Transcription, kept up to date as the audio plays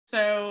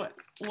So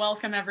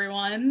welcome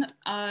everyone.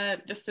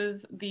 This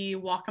is the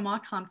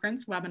Waccamaw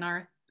Conference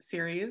webinar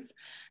series,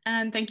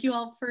 and thank you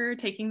all for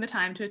taking the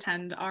time to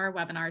attend our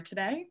webinar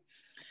today.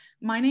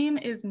 My name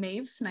is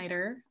Maeve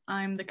Snyder.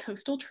 I'm the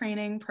Coastal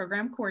Training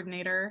Program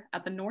Coordinator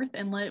at the North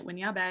Inlet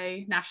Winyah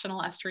Bay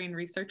National Estuarine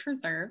Research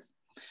Reserve.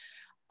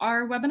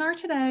 Our webinar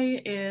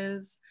today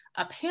is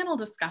a panel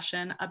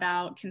discussion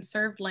about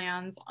conserved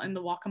lands in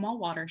the Waccamaw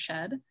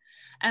watershed.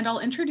 And I'll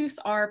introduce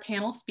our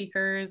panel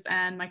speakers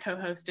and my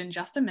co-host in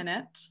just a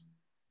minute.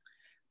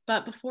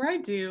 But before I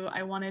do,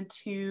 I wanted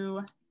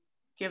to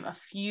give a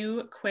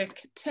few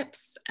quick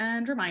tips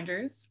and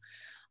reminders.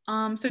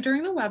 So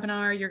during the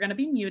webinar, you're going to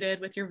be muted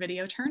with your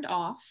video turned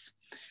off.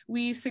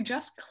 We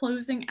suggest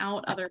closing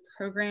out other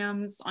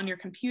programs on your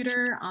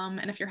computer.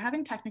 And if you're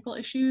having technical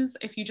issues,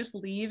 if you just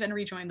leave and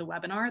rejoin the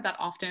webinar, that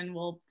often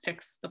will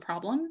fix the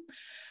problem.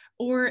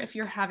 Or if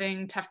you're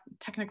having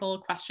technical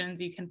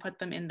questions, you can put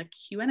them in the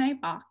Q&A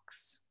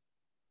box,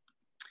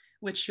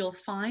 which you'll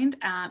find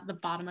at the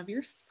bottom of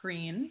your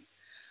screen.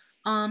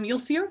 You'll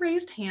see a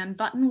raised hand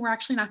button. We're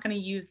actually not going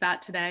to use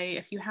that today.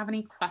 If you have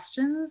any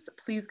questions,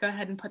 please go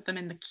ahead and put them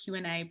in the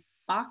Q&A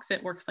box.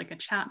 It works like a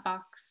chat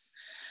box.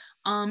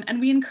 And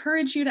we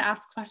encourage you to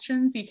ask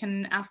questions. You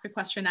can ask a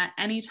question at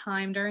any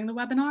time during the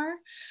webinar.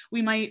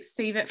 We might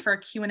save it for a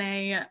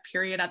Q&A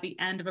period at the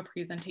end of a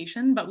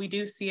presentation, but we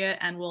do see it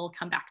and we'll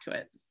come back to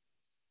it.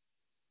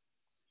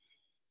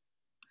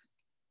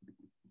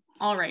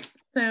 All right,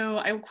 so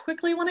I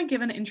quickly want to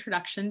give an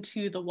introduction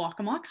to the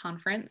Waccamaw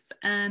Conference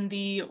and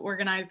the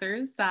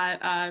organizers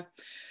that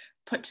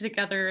put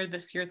together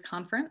this year's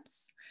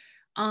conference.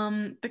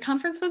 The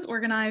conference was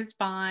organized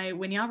by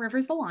Winyah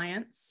Rivers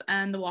Alliance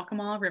and the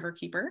Waccamaw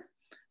Riverkeeper,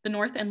 the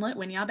North Inlet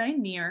Winyah Bay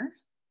NEAR,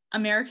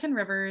 American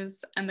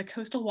Rivers, and the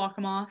Coastal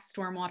Waccamaw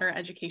Stormwater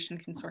Education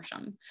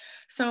Consortium.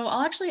 So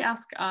I'll actually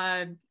ask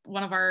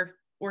one of our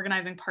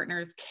organizing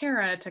partners,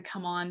 Kara, to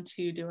come on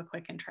to do a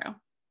quick intro.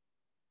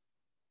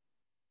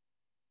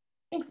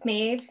 Thanks,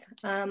 Maeve.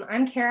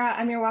 I'm Kara.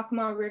 I'm your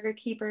Waccamaw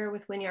Riverkeeper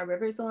with Winyah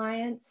Rivers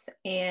Alliance,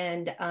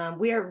 and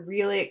we are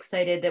really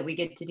excited that we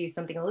get to do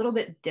something a little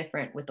bit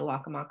different with the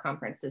Waccamaw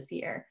Conference this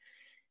year.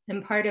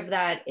 And part of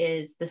that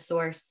is the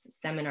Source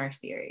Seminar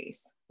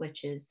Series,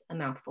 which is a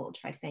mouthful.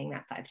 Try saying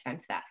that 5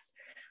 times fast.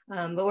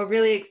 But we're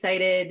really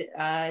excited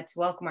to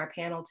welcome our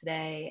panel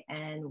today,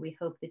 and we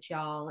hope that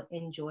y'all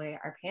enjoy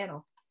our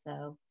panel.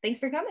 So thanks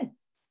for coming.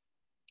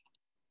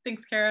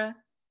 Thanks, Kara.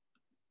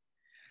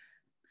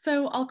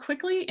 So I'll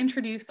quickly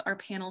introduce our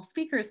panel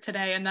speakers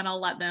today, and then I'll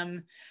let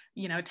them,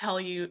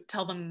 tell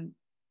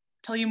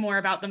you more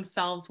about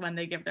themselves when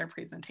they give their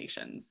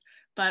presentations.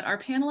 But our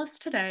panelists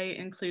today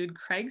include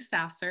Craig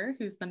Sasser,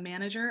 who's the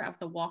manager of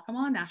the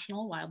Waccamaw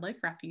National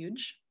Wildlife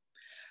Refuge,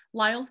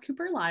 Lyles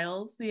Cooper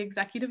Lyles, the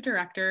executive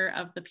director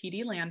of the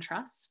Dee Land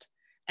Trust,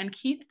 and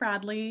Keith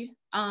Bradley.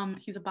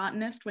 He's a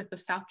botanist with the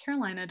South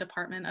Carolina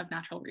Department of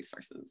Natural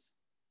Resources.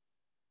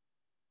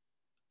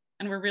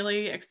 And we're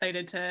really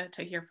excited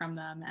to hear from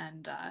them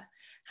and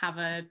have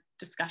a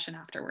discussion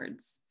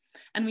afterwards.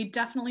 And we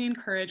definitely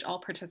encourage all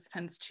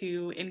participants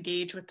to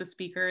engage with the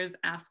speakers,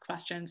 ask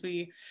questions.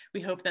 We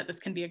hope that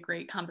this can be a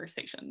great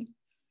conversation.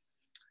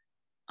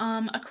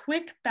 A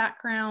quick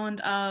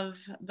background of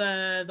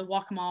the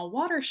Waccamaw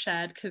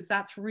watershed, because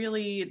that's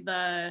really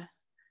the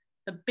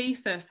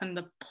basis and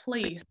the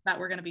place that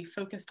we're going to be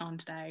focused on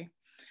today.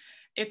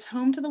 It's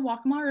home to the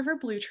Waccamaw River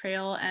Blue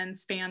Trail and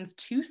spans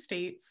 2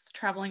 states,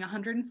 traveling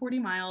 140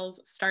 miles,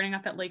 starting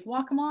up at Lake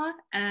Waccamaw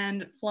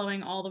and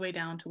flowing all the way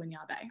down to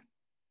Winyah Bay.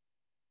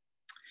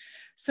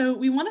 So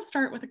we want to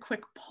start with a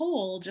quick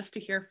poll just to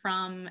hear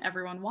from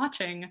everyone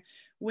watching.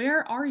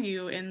 Where are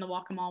you in the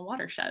Waccamaw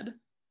watershed?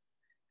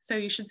 So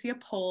you should see a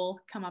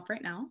poll come up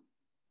right now.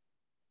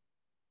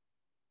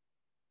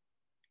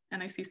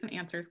 And I see some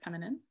answers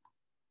coming in.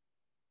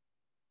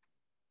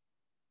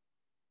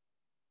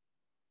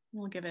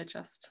 We'll give it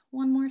just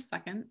one more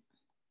second.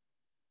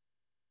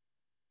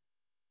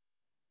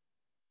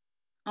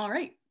 All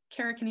right,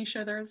 Kara, can you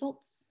show the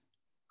results?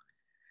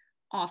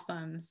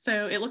 Awesome.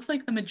 So it looks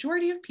like the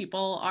majority of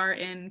people are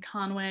in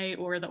Conway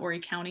or the Horry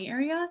County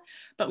area,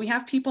 but we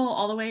have people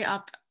all the way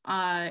up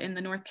in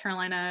the North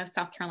Carolina,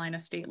 South Carolina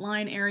state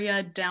line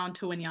area down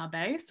to Winyah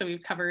Bay. So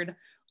we've covered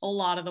a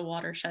lot of the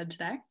watershed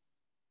today.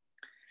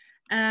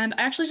 And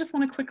I actually just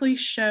want to quickly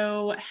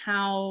show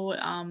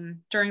how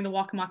during the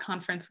Waccamaw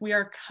Conference, we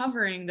are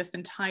covering this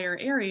entire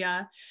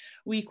area.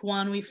 Week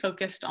 1, we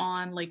focused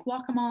on Lake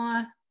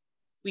Waccamaw.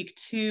 Week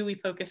 2, we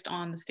focused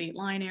on the state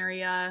line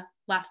area.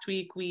 Last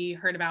week, we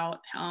heard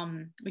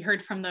from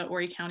the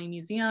Horry County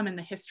Museum and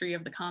the history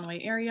of the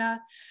Conway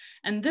area.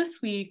 And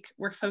this week,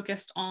 we're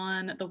focused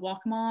on the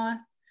Waccamaw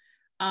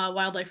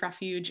Wildlife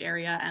Refuge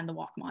area and the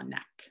Waccamaw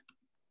Neck.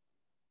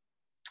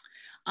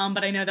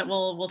 But I know that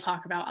we'll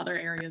talk about other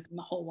areas in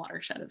the whole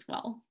watershed as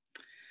well.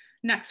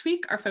 Next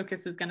week, our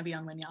focus is going to be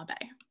on Winyah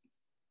Bay.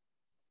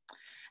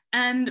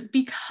 And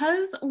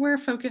because we're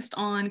focused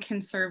on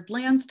conserved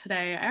lands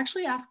today, I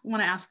actually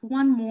want to ask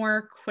one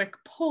more quick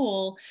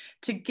poll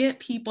to get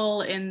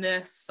people in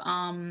this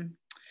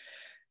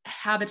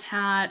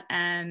habitat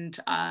and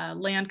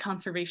land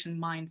conservation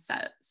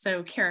mindset.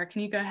 So Kara,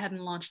 can you go ahead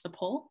and launch the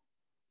poll?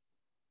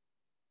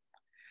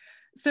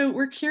 So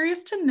we're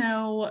curious to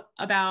know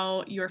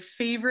about your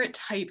favorite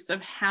types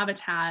of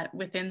habitat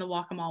within the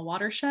Waccamaw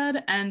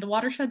watershed, and the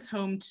watershed's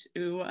home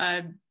to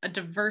a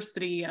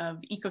diversity of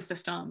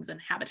ecosystems and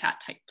habitat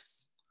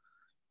types.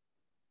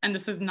 And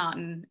this is not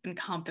an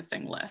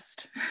encompassing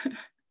list.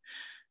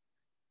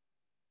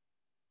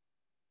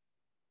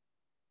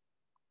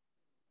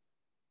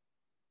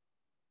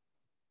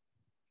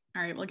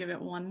 All right, we'll give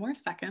it one more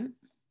second.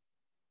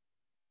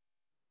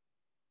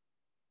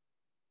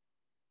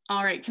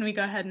 All right, can we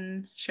go ahead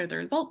and show the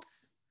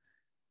results?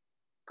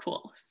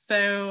 Cool.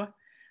 So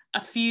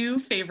a few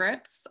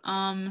favorites.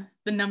 The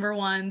number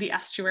one, the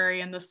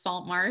estuary and the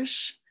salt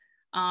marsh.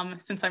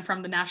 Since I'm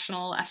from the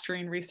National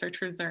Estuarine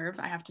Research Reserve,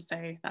 I have to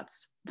say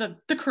that's the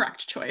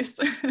correct choice.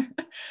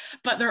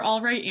 But they're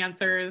all right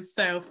answers.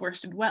 So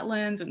forested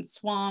wetlands and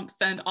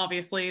swamps, and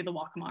obviously the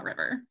Waccamaw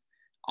River.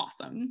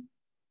 Awesome.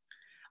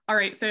 All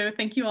right, so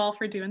thank you all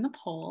for doing the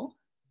poll.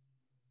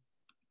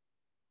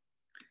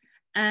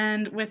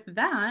 And with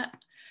that,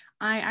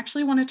 I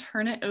actually want to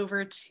turn it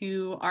over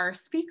to our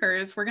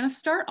speakers. We're going to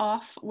start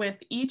off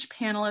with each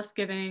panelist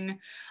giving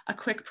a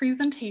quick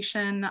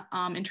presentation,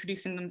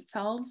 introducing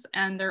themselves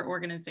and their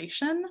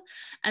organization,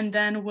 and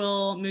then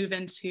we'll move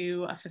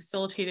into a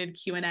facilitated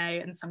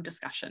Q&A and some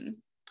discussion.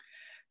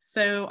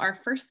 So our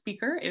first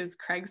speaker is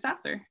Craig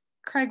Sasser.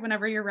 Craig,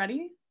 whenever you're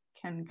ready,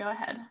 can go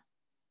ahead.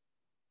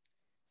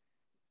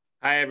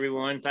 Hi,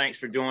 everyone. Thanks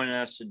for joining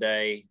us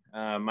today.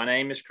 My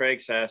name is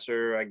Craig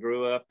Sasser. I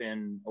grew up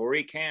in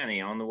Horry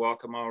County on the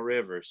Waccamaw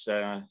River.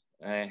 So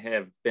I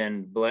have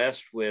been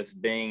blessed with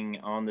being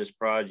on this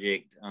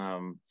project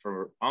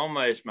for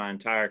almost my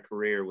entire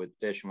career with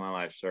Fish and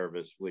Wildlife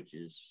Service, which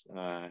is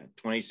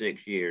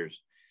 26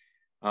 years.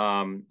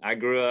 I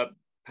grew up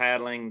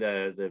paddling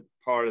the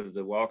part of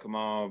the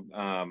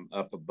Waccamaw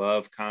up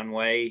above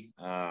Conway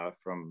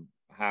from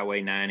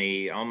Highway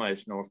 90,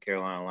 almost North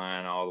Carolina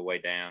line, all the way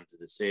down to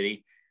the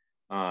city.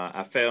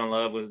 I fell in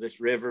love with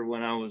this river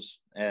when I was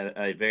at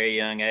a very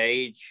young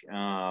age.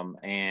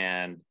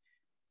 And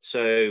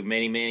so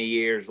many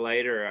years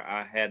later,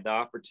 I had the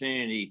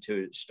opportunity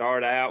to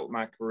start out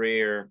my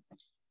career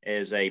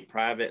as a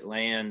private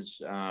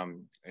lands,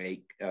 a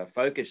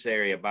focus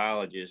area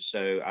biologist.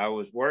 So I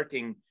was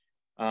working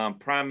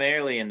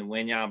primarily in the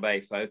Winyah Bay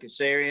focus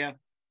area.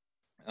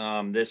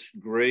 This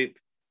group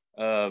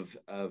of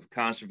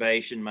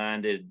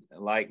conservation-minded,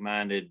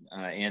 like-minded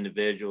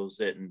individuals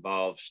that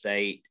involve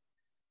state,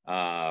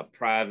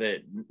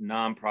 private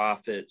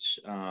nonprofits,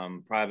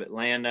 private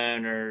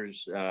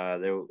landowners.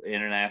 The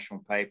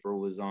international paper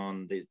was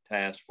on the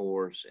task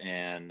force,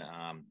 and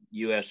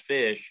U.S.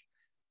 Fish,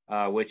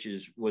 which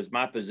was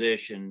my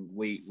position.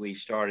 We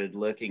started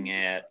looking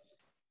at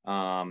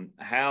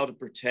how to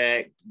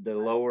protect the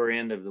lower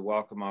end of the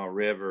Waccamaw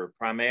River,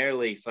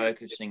 primarily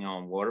focusing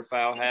on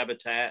waterfowl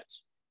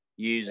habitats,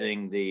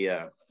 using the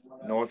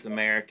North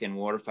American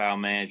Waterfowl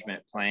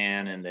Management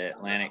Plan and the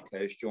Atlantic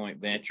Coast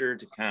Joint Venture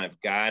to kind of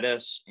guide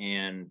us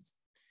in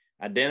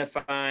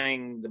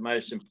identifying the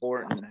most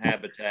important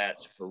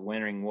habitats for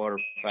wintering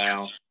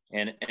waterfowl.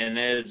 And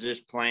as this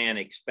plan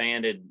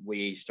expanded,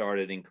 we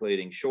started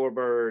including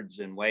shorebirds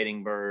and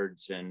wading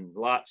birds and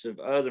lots of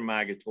other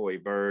migratory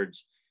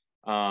birds.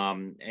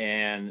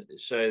 And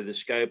so the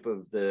scope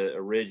of the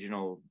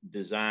original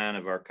design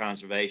of our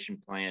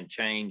conservation plan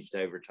changed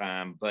over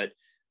time, but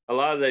a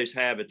lot of those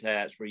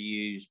habitats were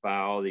used by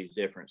all these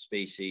different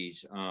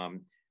species.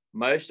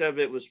 Most of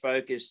it was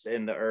focused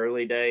in the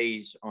early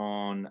days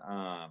on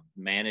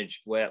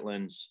managed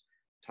wetlands,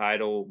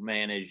 tidal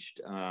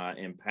managed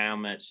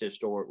impoundments,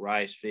 historic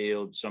rice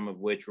fields, some of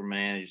which were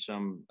managed,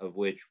 some of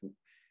which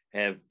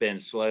have been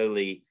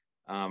slowly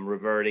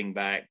reverting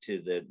back to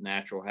the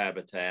natural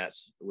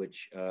habitats,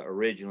 which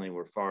originally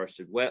were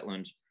forested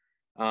wetlands.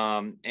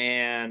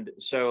 And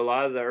so a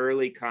lot of the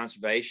early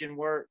conservation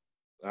work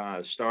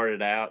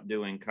started out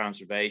doing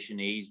conservation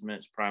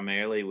easements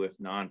primarily with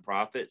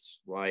nonprofits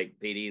like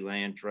Dee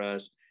Land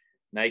Trust,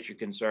 Nature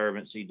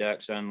Conservancy,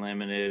 Ducks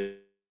Unlimited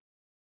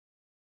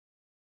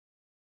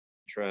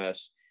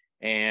Trust,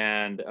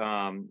 and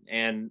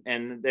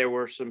there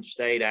were some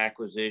state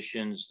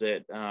acquisitions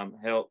that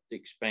helped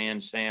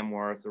expand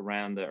Samworth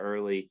around the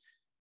early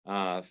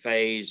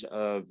phase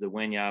of the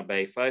Winyah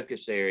Bay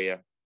focus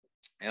area.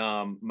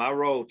 My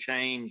role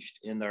changed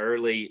in the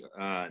early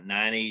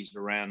 90s,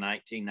 around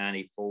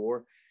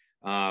 1994,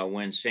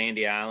 when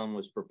Sandy Island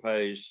was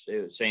proposed.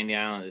 Sandy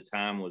Island at the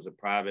time was a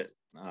private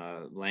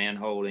land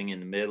holding in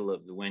the middle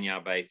of the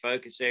Winyah Bay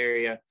focus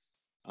area.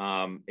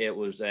 It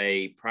was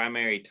a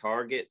primary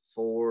target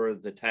for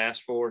the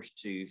task force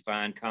to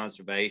find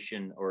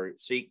conservation or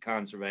seek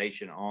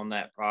conservation on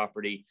that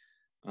property.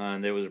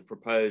 There was a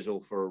proposal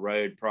for a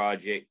road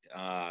project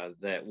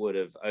that would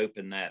have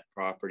opened that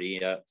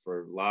property up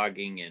for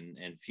logging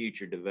and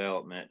future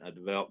development. A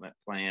development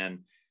plan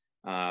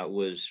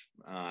was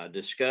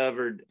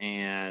discovered.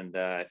 And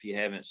if you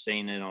haven't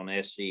seen it on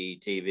SCE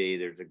TV,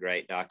 there's a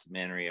great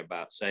documentary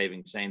about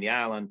saving Sandy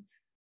Island.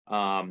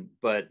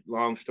 But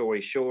long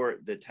story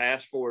short, the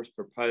task force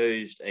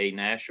proposed a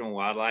national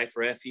wildlife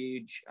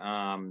refuge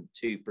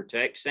to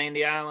protect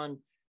Sandy Island.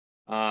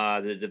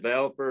 The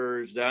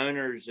developers, the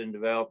owners and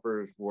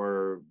developers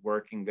were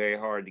working very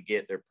hard to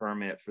get their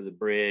permit for the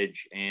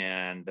bridge,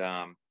 and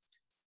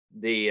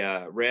the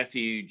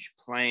refuge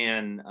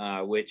plan,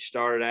 which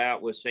started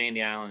out with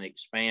Sandy Island,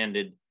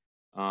 expanded.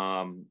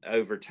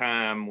 Over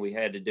time, we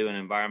had to do an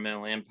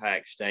environmental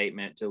impact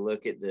statement to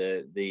look at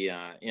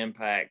the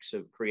impacts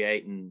of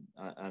creating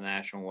a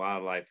national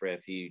wildlife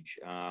refuge.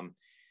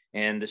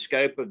 And the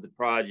scope of the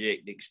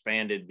project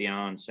expanded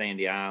beyond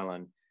Sandy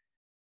Island.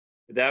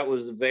 That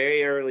was the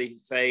very early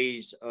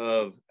phase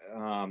of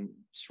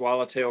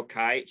swallowtail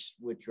kites,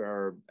 which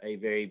are a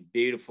very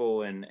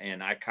beautiful and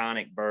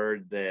iconic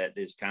bird that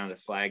is kind of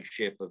the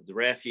flagship of the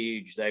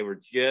refuge. They were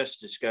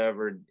just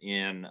discovered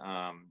in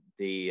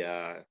the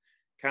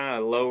kind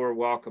of lower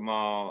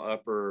Waccamaw,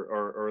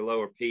 upper or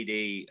lower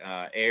PD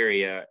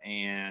area,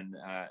 and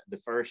the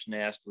first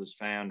nest was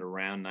found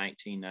around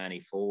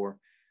 1994.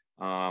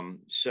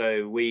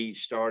 So we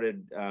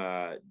started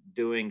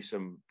doing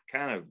some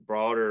kind of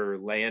broader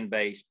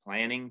land-based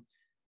planning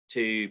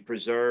to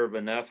preserve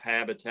enough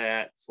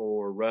habitat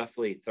for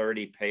roughly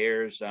 30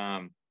 pairs.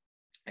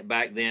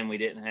 Back then, we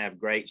didn't have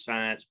great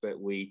science, but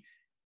we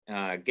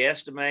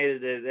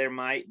guesstimated that there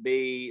might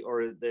be,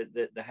 or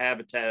that the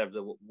habitat of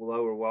the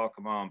lower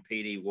Waccamaw and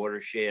PD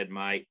watershed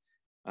might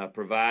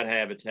provide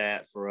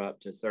habitat for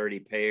up to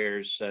 30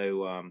 pairs.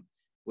 So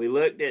we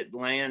looked at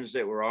lands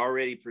that were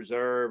already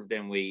preserved,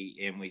 and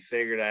we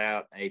figured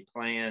out a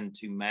plan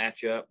to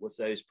match up with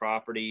those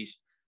properties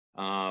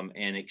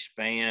and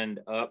expand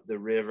up the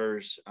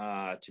rivers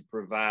to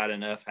provide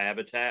enough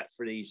habitat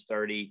for these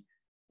 30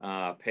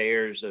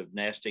 pairs of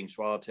nesting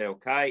swallowtail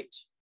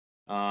kites.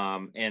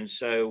 And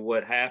so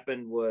what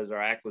happened was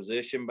our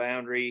acquisition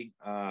boundary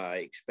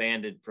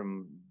expanded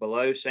from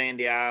below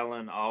Sandy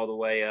Island all the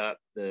way up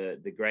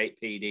the Great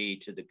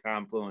PD to the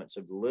confluence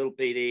of the Little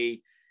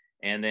PD,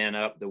 and then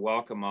up the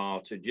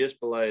Waccamaw to just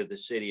below the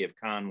city of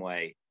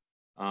Conway.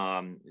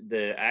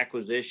 The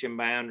acquisition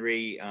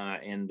boundary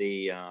in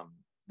the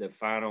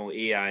final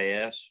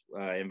EIS,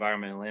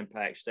 environmental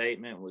impact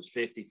statement, was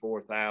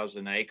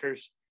 54,000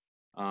 acres.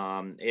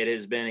 It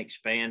has been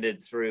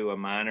expanded through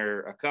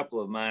a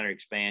couple of minor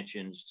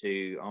expansions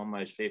to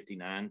almost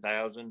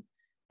 59,000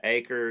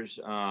 acres.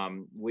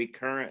 We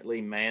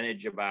currently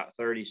manage about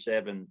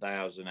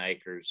 37,000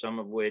 acres, some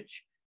of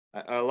which,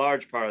 a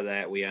large part of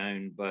that we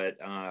own, but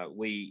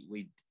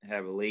we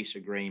have a lease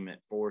agreement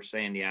for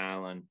Sandy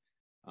Island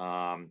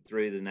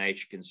through the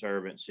Nature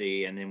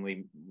Conservancy, and then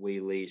we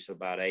lease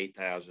about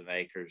 8,000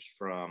 acres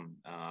from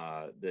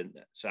the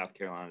South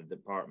Carolina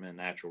Department of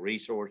Natural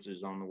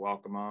Resources on the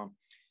Waccamaw.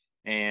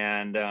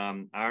 And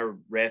our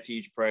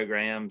refuge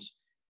programs,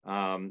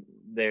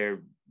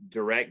 they're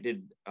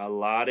directed a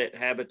lot at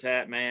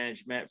habitat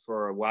management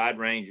for a wide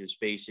range of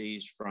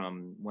species,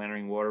 from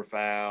wintering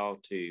waterfowl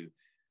to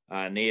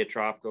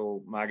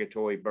neotropical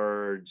migratory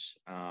birds.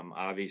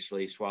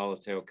 Obviously,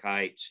 swallowtail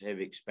kites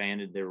have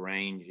expanded their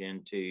range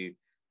into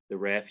the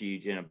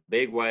refuge in a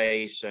big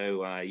way.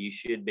 So you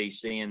should be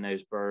seeing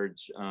those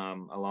birds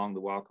along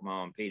the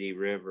Waccamaw and PD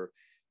River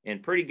in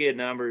pretty good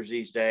numbers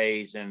these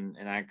days. And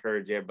I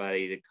encourage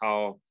everybody to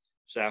call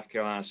South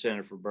Carolina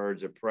Center for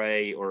Birds of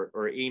Prey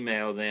or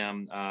email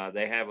them.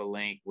 They have a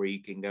link where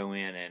you can go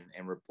in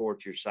and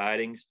report your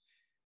sightings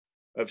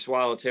of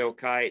swallowtail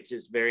kites.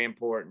 It's very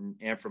important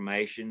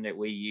information that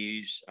we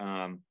use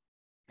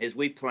as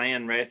we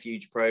plan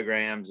refuge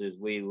programs, as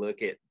we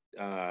look at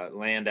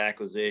land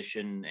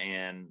acquisition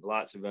and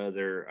lots of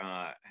other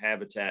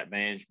habitat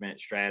management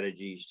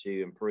strategies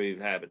to improve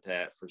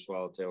habitat for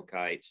swallowtail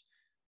kites.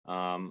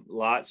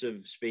 Lots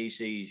of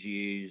species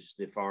use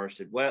the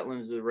forested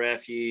wetlands of the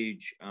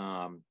refuge.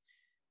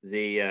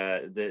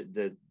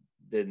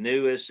 The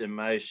newest and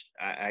most,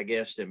 I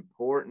guess,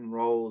 important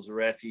roles the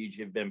refuge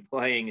have been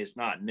playing is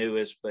not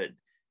newest, but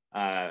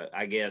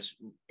I guess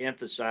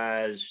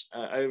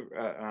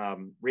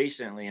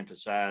recently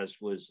emphasized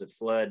was the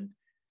flood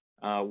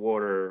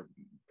water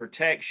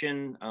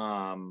protection,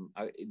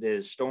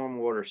 the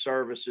stormwater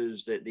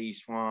services that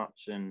these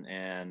swamps and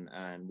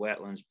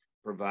wetlands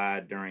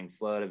provide during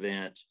flood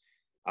events.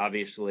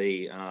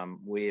 Obviously,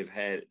 we have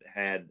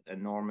had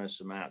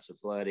enormous amounts of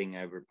flooding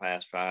over the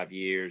past 5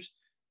 years.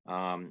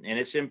 And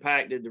it's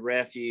impacted the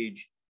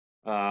refuge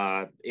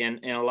in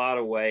a lot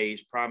of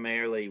ways,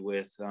 primarily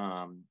with,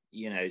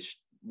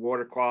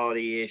 water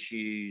quality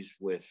issues,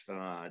 with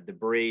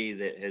debris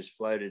that has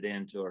floated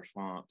into our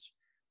swamps.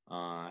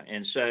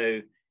 And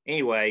so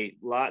anyway,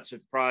 lots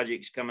of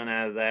projects coming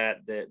out of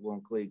that will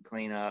include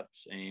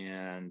cleanups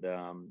and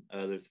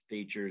other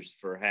features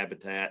for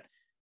habitat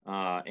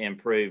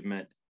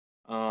improvement.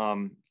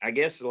 I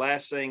guess the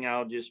last thing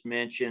I'll just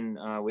mention,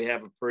 we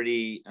have a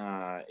pretty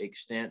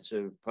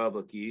extensive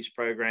public use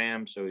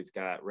program. So we've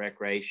got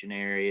recreation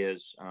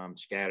areas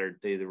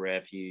scattered through the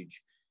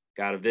refuge,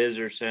 got a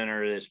visitor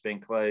center that's been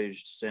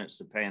closed since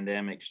the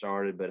pandemic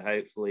started, but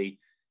hopefully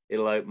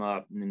it'll open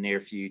up in the near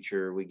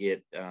future. We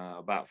get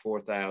about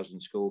 4,000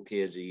 school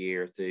kids a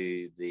year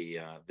through the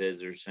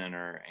visitor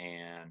center,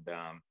 and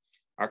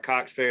our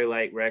Cox Ferry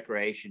Lake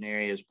recreation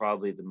area is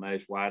probably the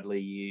most widely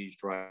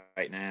used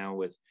right now,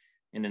 with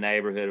in the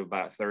neighborhood of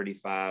about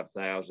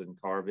 35,000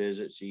 car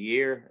visits a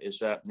year.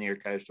 It's up near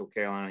Coastal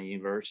Carolina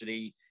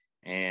University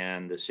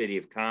and the city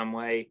of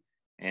Conway.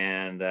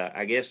 And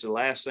I guess the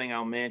last thing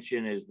I'll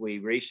mention is we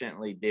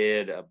recently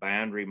did a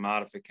boundary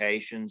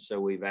modification. So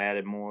we've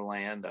added more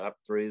land up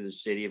through the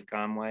city of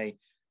Conway.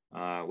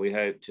 We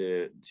hope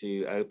to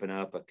open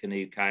up a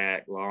canoe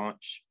kayak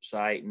launch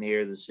site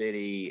near the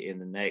city in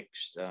the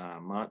next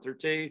month or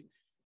two.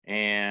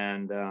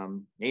 And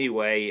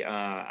anyway,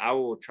 I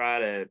will try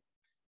to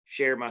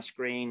share my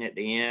screen at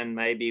the end,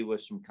 maybe with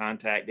some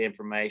contact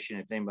information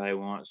if anybody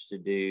wants to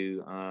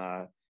do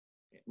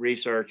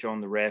research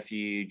on the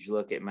refuge,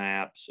 look at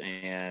maps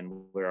and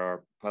where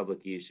our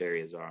public use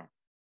areas are.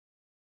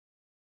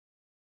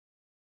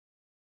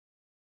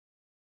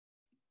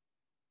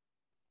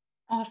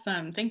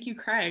 Awesome. Thank you,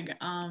 Craig.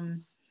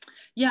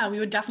 Yeah, we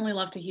would definitely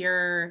love to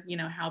hear,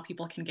 how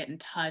people can get in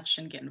touch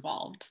and get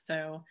involved.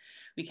 So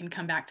we can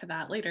come back to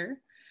that later.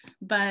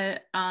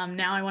 But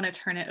now I want to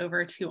turn it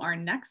over to our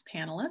next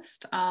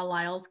panelist,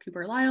 Lyles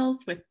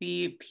Cooper-Lyles with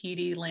the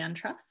Dee Land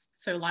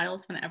Trust. So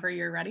Lyles, whenever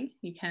you're ready,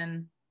 you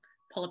can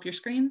pull up your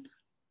screen.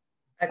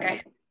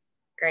 Okay,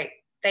 great.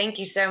 Thank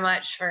you so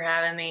much for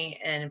having me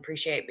and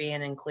appreciate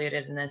being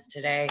included in this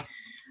today.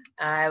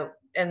 I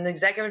am the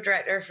executive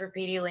director for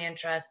Dee Land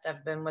Trust.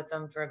 I've been with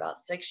them for about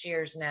 6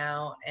 years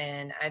now,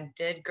 and I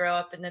did grow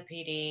up in the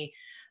PD.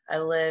 I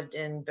lived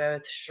in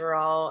both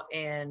Sherrill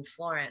and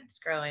Florence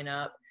growing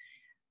up,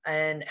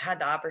 and had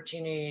the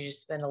opportunity to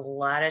spend a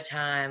lot of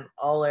time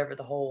all over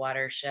the whole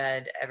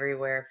watershed,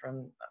 everywhere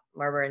from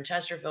Marlborough and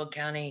Chesterfield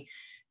County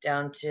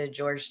down to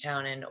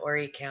Georgetown and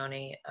Horry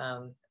County.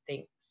 I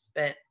think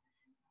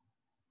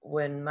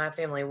when my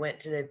family went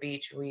to the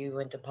beach, we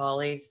went to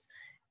Polly's,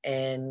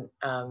 and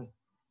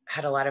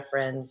had a lot of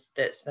friends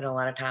that spent a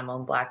lot of time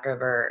on Black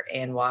River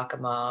and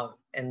Waccamaw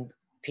and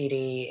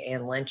PD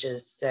and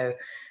Lynch's. So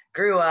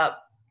grew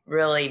up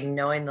really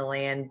knowing the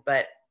land,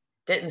 but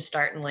didn't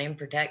start in land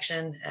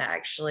protection. I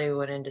actually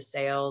went into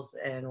sales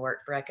and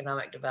worked for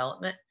economic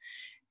development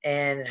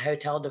and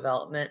hotel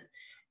development,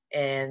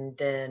 and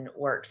then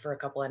worked for a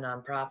couple of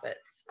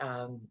nonprofits.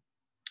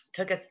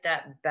 Took a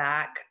step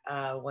back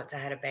once I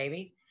had a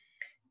baby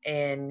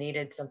and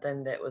needed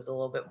something that was a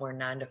little bit more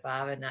 9 to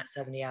 5 and not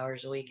 70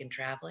 hours a week and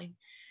traveling,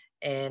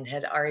 and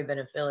had already been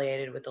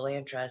affiliated with the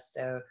Land Trust.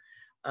 So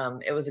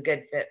it was a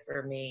good fit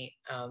for me.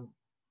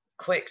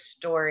 Quick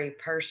story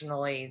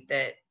personally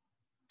that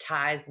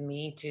ties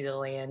me to the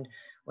land.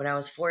 When I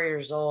was 4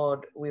 years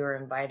old, we were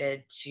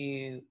invited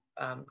to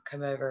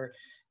come over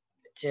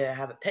to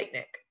have a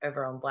picnic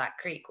over on Black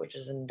Creek, which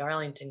is in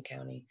Darlington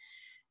County.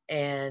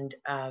 And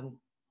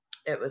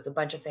it was a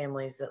bunch of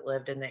families that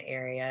lived in the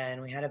area,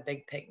 and we had a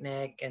big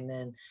picnic and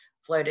then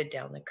floated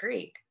down the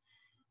creek.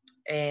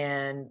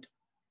 And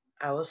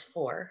I was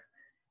 4.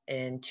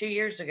 And 2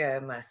 years ago,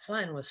 my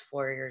son was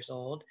 4 years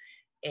old.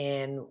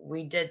 And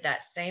we did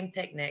that same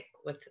picnic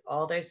with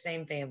all those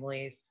same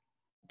families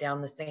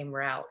down the same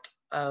route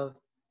of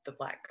the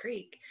Black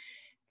Creek.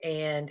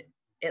 And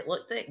it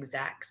looked the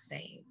exact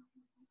same.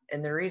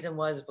 And the reason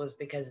was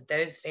because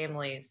those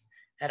families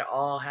had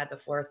all had the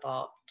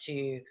forethought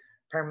to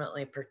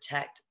permanently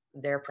protect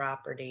their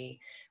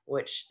property,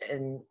 which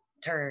in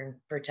turn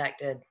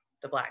protected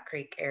the Black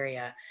Creek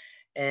area.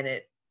 And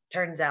it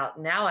turns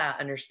out now I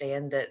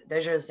understand that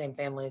those are the same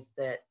families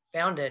that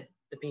founded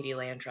the Dee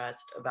Land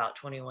Trust about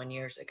 21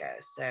 years ago.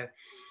 So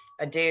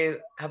I do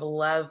have a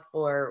love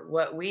for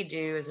what we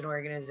do as an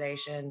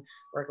organization,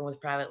 working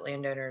with private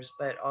landowners,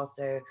 but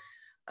also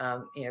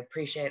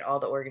appreciate all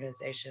the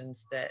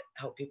organizations that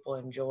help people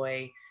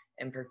enjoy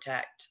and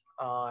protect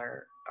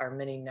our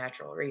many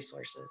natural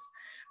resources.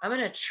 I'm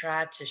going to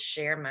try to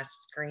share my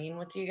screen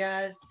with you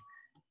guys.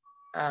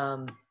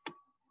 Let's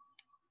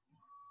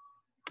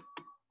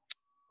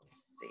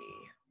see.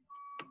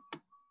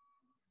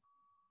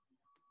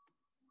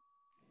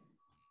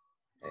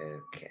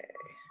 Okay.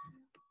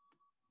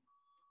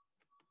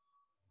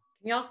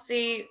 Can y'all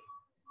see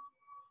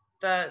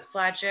the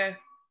slideshow?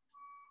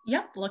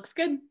 Yep, looks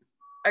good.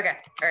 Okay,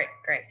 all right,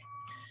 great.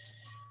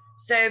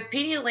 So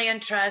Dee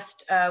Land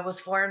Trust was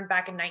formed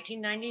back in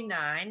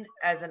 1999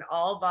 as an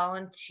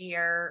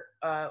all-volunteer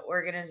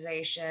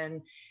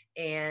organization,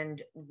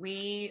 and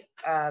we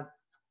have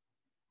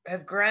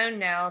grown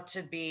now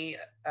to be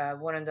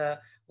one of the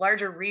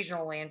larger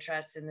regional land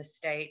trusts in the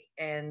state,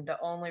 and the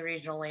only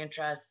regional land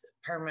trust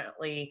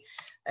permanently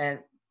and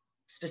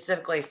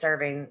specifically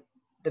serving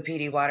the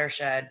PD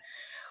watershed.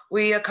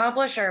 We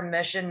accomplish our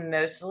mission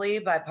mostly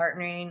by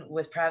partnering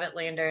with private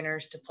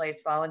landowners to place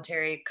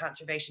voluntary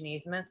conservation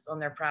easements on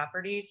their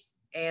properties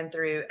and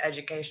through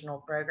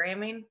educational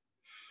programming.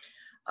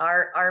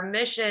 Our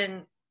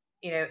mission,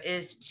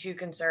 is to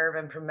conserve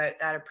and promote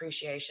that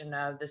appreciation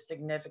of the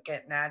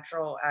significant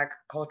natural,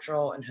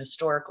 agricultural, and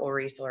historical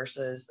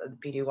resources of the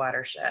PD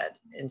watershed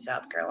in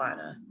South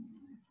Carolina.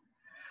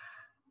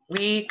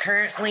 We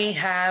currently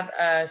have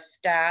a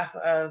staff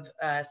of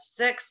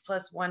 6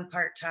 plus 1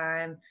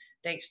 part-time.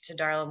 Thanks to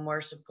Darla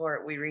Moore's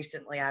support, we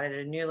recently added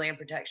a new land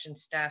protection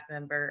staff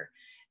member,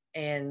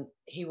 and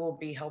he will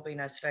be helping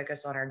us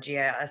focus on our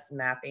GIS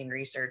mapping,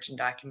 research, and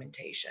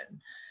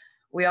documentation.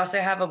 We also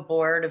have a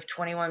board of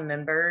 21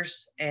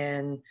 members,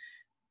 and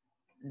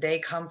they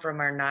come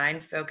from our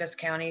 9 focus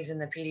counties in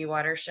the PD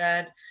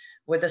watershed.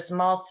 With a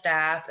small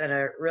staff and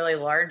a really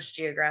large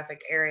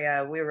geographic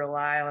area, we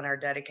rely on our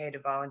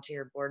dedicated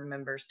volunteer board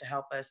members to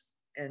help us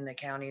in the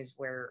counties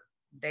where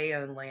they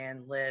own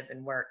land, live,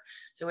 and work.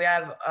 So we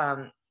have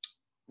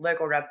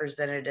local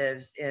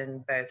representatives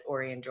in both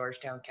Horry and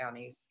Georgetown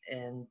counties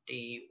in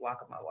the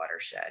Waccamaw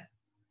watershed.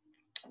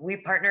 We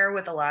partner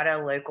with a lot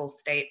of local,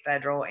 state,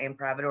 federal, and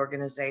private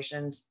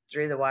organizations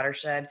through the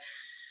watershed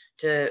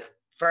to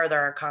further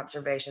our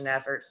conservation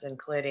efforts,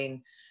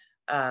 including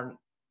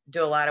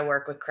do a lot of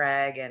work with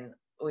Craig, and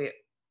we're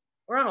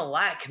on a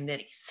lot of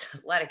committees,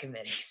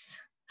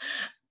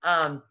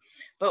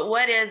 But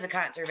what is a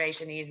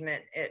conservation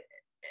easement?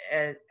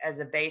 As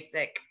a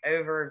basic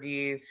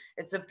overview,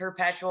 it's a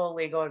perpetual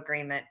legal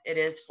agreement. It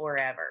is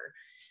forever.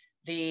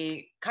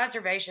 The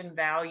conservation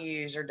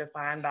values are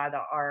defined by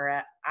the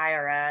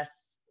IRS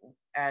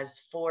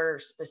as 4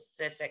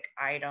 specific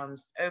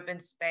items: open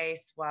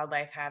space,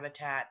 wildlife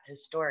habitat,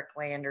 historic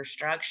land or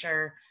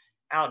structure,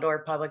 outdoor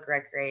public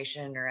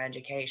recreation, or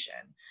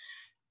education.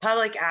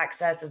 Public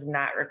access is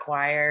not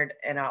required,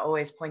 and I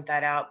always point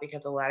that out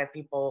because a lot of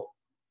people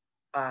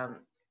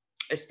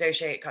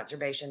associate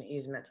conservation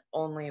easements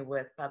only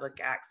with public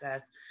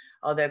access.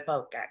 Although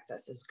public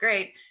access is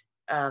great,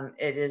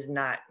 it is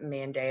not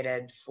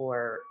mandated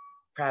for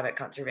private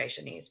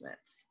conservation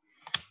easements.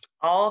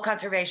 All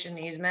conservation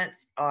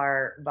easements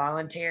are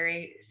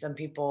voluntary. Some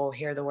people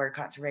hear the word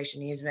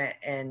conservation easement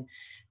and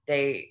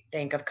they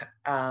think of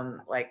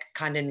like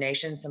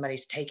condemnation,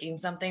 somebody's taking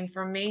something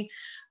from me.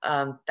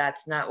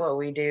 That's not what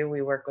we do.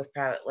 We work with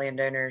private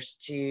landowners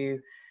to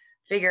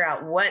figure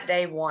out what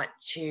they want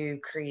to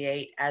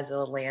create as a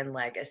land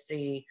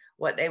legacy,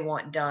 what they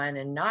want done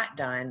and not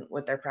done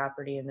with their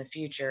property in the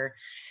future.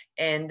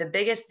 And the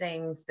biggest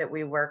things that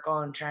we work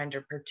on trying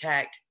to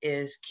protect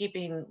is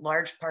keeping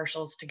large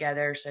parcels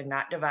together, so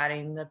not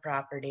dividing the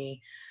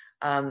property,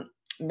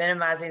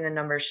 minimizing the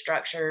number of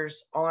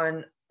structures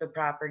on the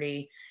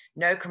property,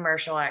 no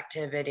commercial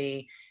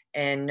activity,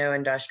 and no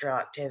industrial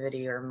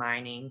activity or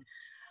mining.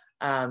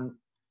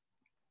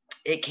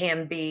 It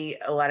can be,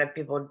 a lot of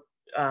people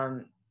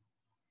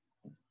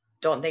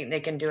don't think they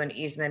can do an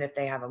easement if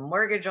they have a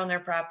mortgage on their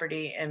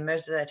property, and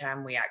most of the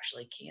time we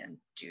actually can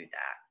do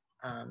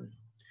that.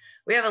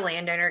 We have a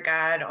landowner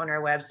guide on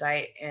our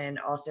website and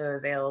also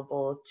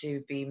available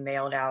to be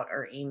mailed out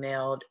or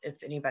emailed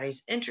if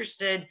anybody's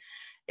interested.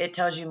 It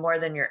tells you more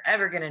than you're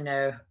ever going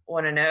to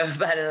want to know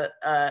about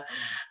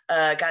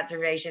a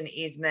conservation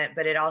easement,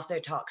 but it also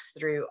talks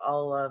through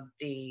all of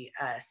the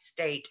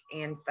state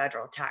and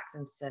federal tax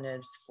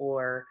incentives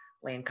for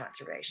land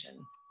conservation.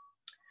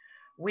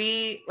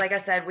 Like I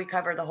said, we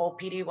cover the whole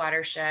PD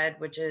watershed,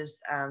 which is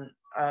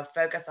a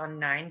focus on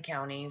 9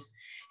 counties.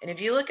 And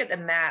if you look at the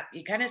map,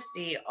 you kind of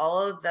see all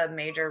of the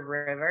major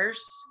rivers.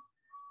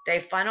 They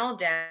funnel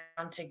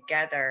down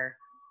together,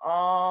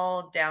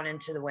 all down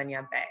into the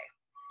Winyah Bay.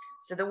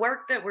 So the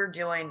work that we're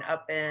doing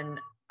up in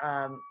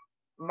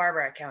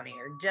Marlborough County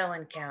or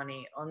Dillon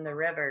County on the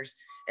rivers,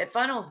 it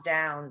funnels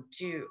down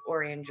to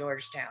Horry and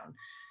Georgetown.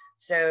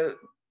 So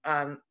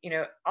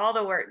all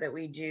the work that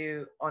we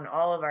do on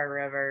all of our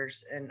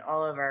rivers and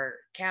all of our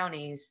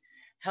counties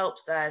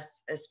helps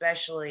us,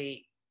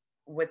 especially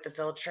with the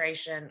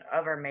filtration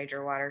of our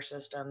major water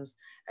systems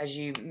as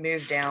you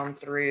move down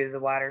through the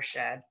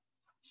watershed.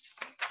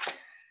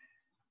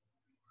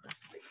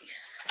 Let's see.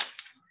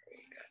 There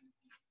you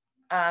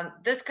go.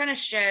 This kind of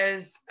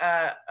shows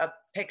a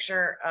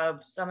picture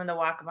of some of the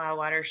Waccamaw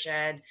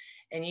watershed,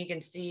 and you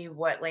can see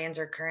what lands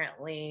are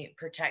currently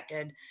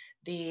protected.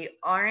 The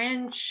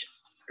orange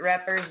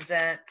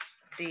represents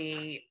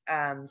the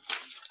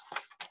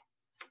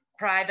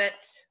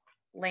private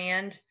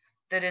land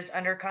that is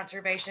under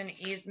conservation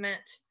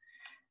easement.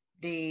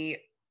 The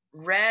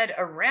red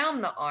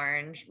around the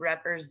orange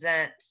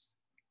represents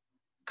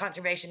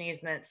conservation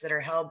easements that are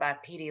held by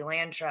PD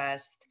Land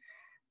Trust.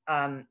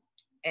 And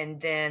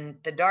then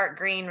the dark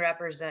green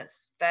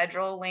represents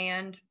federal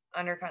land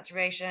under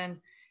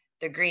conservation.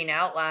 The green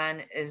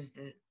outline is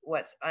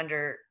what's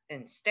under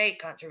in state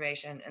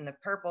conservation, and the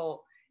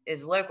purple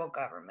is local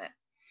government.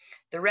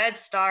 The red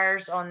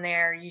stars on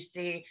there you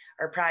see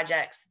are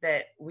projects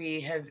that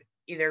we have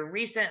either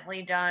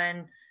recently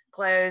done,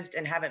 closed,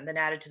 and haven't been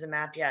added to the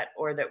map yet,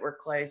 or that we're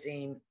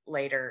closing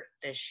later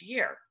this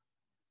year.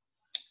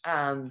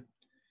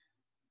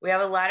 We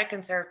have a lot of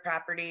conserved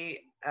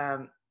property,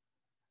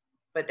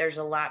 but there's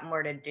a lot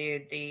more to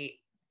do. The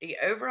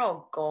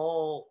overall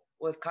goal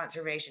with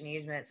conservation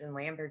easements and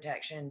land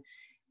protection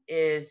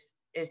is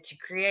to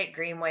create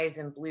greenways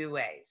and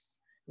blueways,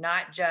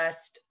 not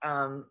just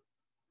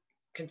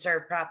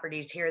conserved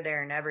properties here,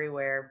 there, and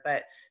everywhere,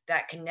 but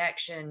that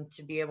connection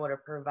to be able to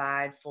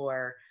provide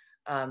for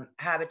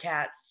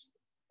habitats,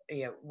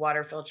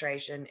 water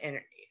filtration, and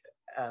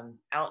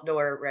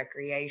outdoor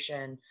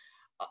recreation,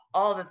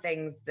 all the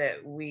things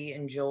that we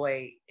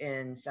enjoy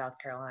in South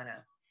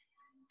Carolina.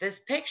 This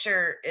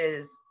picture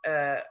is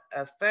a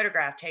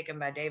photograph taken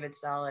by David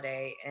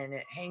Soliday, and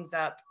it hangs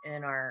up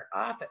in our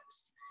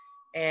office.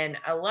 And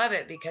I love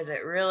it because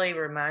it really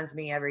reminds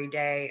me every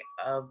day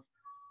of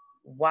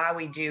why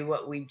we do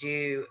what we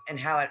do and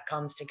how it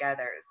comes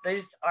together.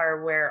 These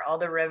are where all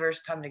the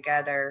rivers come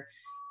together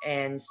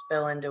and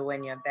spill into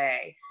Winyah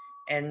Bay.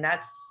 And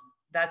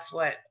that's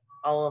what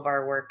all of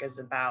our work is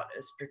about,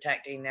 is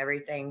protecting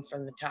everything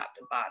from the top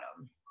to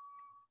bottom.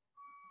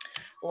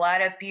 A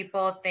lot of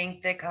people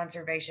think that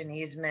conservation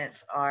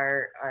easements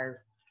or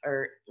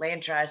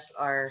land trusts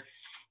are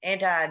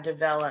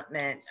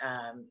anti-development,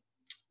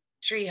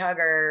 tree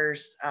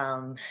huggers,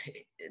 the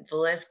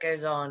list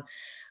goes on.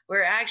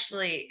 We're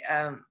actually,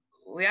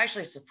 we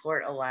actually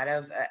support a lot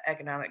of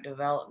economic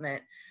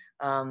development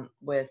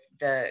with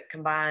the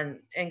combined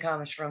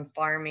incomes from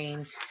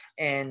farming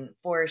and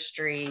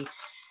forestry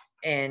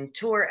and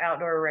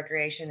outdoor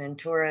recreation and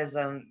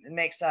tourism. It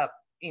makes up,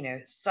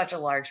 such a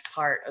large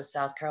part of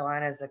South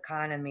Carolina's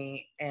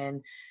economy.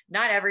 And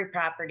not every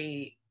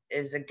property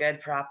is a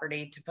good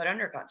property to put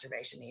under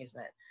conservation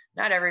easement.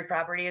 Not every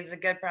property is a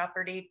good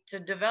property to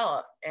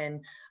develop.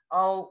 And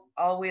all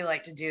we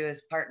like to do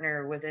is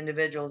partner with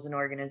individuals and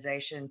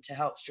organizations to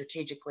help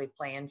strategically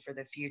plan for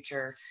the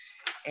future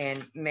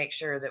and make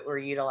sure that we're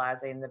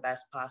utilizing the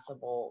best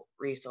possible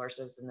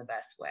resources in the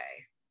best way.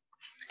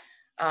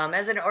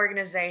 As an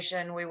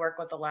organization, we work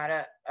with a lot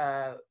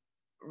of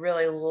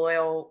really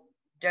loyal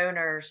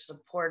donors,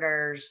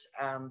 supporters,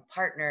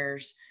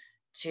 partners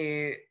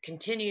to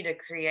continue to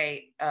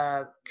create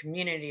a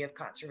community of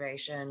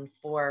conservation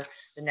for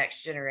the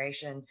next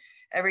generation.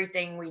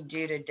 Everything we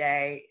do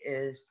today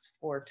is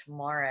for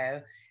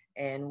tomorrow,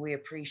 and we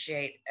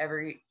appreciate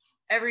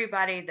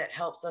everybody that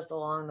helps us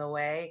along the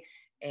way,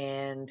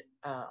 and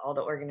all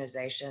the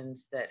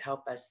organizations that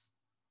help us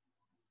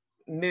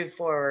move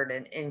forward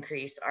and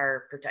increase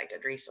our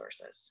protected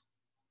resources.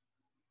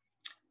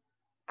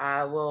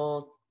 I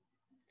will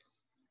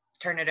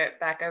turn it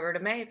back over to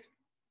Maeve.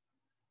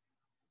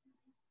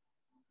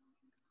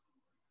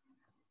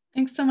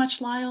 Thanks so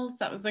much, Lyles.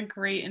 That was a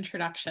great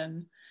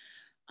introduction.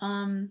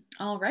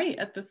 All right,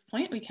 at this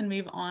point, we can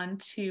move on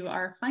to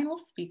our final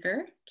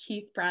speaker,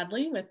 Keith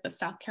Bradley with the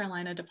South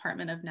Carolina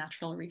Department of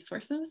Natural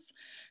Resources.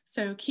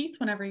 So Keith,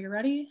 whenever you're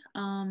ready,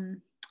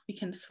 we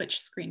can switch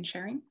screen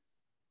sharing.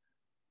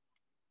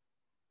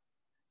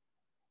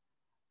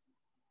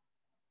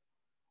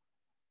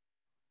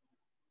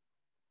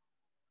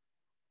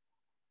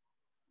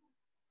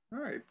 All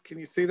right, can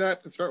you see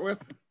that to start with?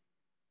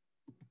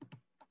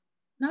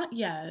 Not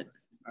yet.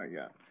 Not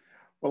yet.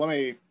 Well, let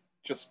me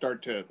just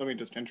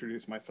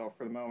introduce myself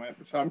for the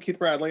moment. So I'm Keith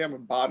Bradley. I'm a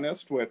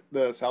botanist with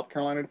the South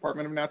Carolina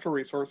Department of Natural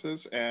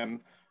Resources, and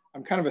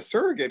I'm kind of a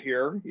surrogate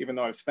here, even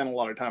though I've spent a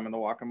lot of time in the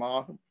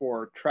Waccamaw,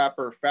 for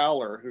Trapper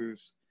Fowler,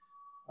 who's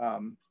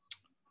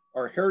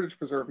our Heritage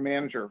Preserve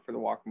manager for the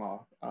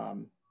Waccamaw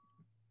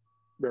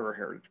River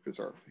Heritage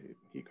Preserve.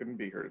 He couldn't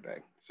be here today.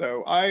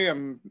 So I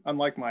am,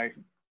 unlike my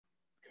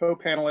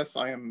co-panelists,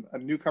 I am a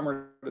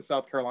newcomer to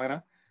South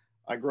Carolina.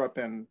 I grew up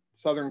in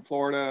Southern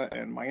Florida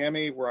and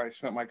Miami, where I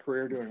spent my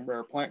career doing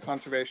rare plant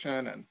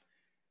conservation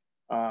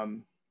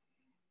and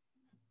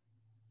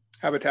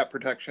habitat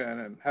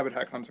protection and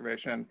habitat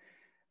conservation.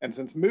 And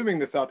since moving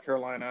to South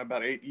Carolina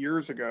about 8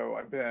 years ago,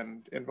 I've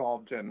been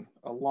involved in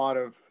a lot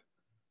of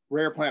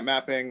rare plant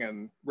mapping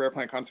and rare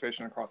plant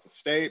conservation across the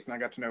state. And I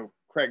got to know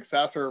Craig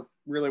Sasser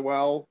really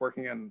well,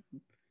 working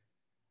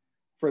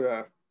for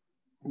the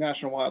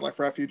National Wildlife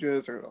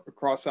Refuges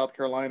across South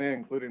Carolina,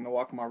 including the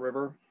Waccamaw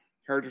River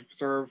Heritage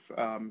Preserve,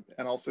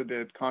 and also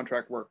did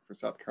contract work for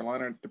South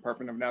Carolina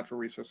Department of Natural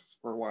Resources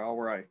for a while,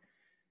 where I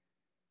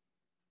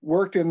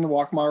worked in the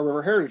Waccamaw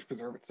River Heritage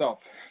Preserve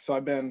itself. So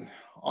I've been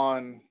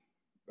on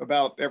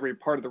about every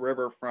part of the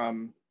river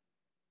from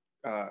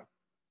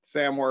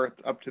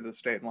Samworth up to the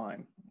state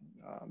line.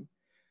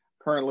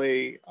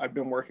 Currently, I've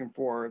been working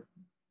for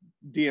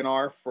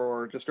DNR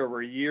for just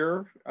over a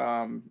year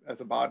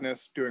as a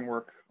botanist, doing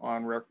work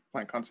on rare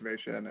plant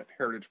conservation and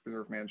heritage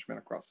preserve management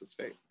across the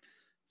state.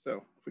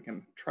 So if we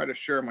can try to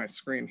share my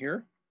screen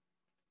here.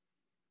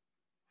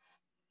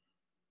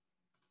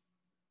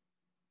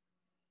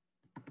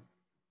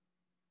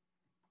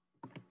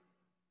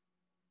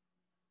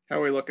 How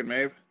are we looking,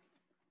 Maeve?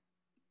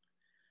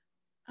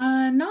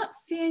 Not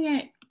seeing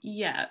it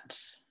yet.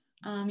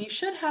 You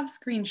should have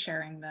screen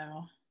sharing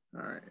though.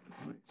 All right,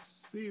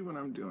 let's see what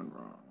I'm doing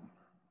wrong.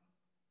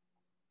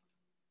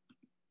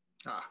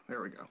 Ah,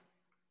 there we go.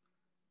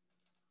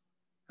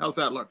 How's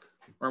that look?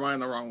 Or am I on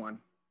the wrong one?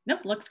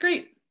 Nope, looks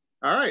great.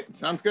 All right,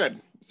 sounds good.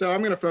 So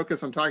I'm going to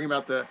focus on talking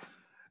about the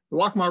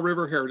Waccamaw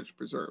River Heritage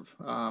Preserve.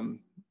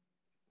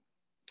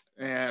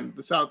 And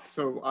the South,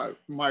 so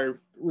my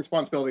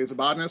responsibility as a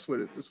botanist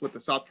is with the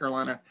South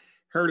Carolina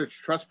Heritage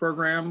Trust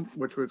Program,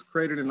 which was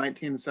created in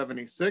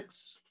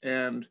 1976.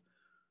 And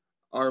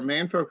our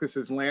main focus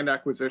is land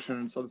acquisition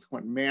and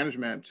subsequent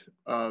management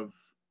of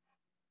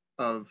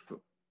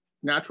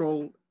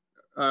natural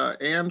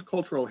and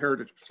cultural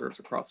heritage preserves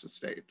across the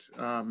state.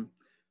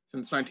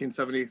 Since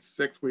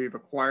 1976, we've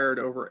acquired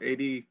over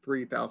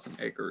 83,000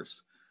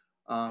 acres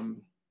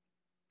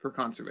for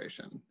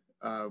conservation.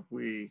 And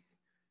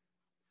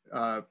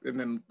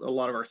then a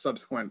lot of our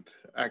subsequent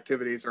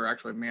activities are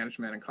actually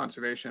management and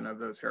conservation of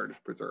those heritage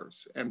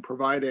preserves and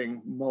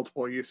providing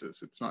multiple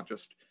uses. It's not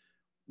just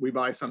we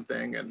buy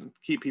something and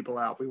keep people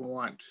out. We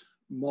want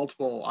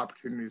multiple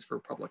opportunities for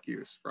public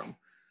use, from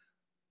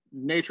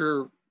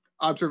nature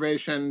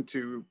observation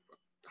to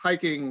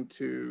hiking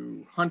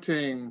to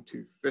hunting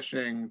to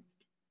fishing,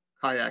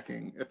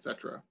 kayaking,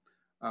 etc.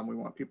 We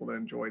want people to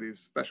enjoy these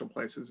special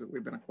places that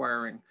we've been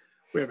acquiring.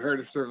 We have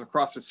heritage preserves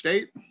across the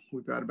state.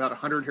 We've got about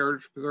 100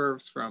 heritage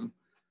preserves from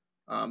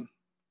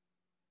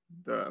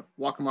the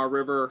Waccamaw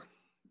River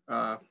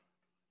up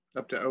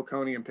to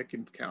Oconee and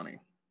Pickens County.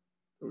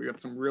 So we have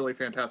some really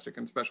fantastic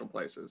and special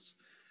places.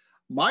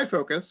 My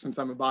focus, since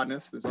I'm a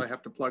botanist, is I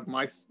have to plug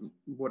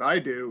what I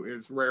do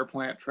is rare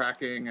plant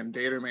tracking and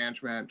data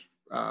management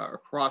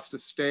across the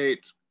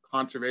state,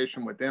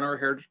 conservation within our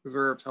heritage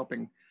preserves,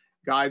 helping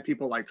guide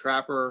people like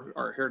Trapper,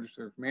 our heritage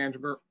preserve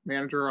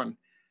manager, on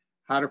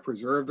how to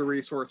preserve the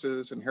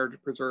resources and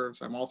heritage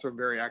preserves. I'm also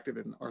very active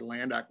in our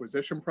land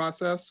acquisition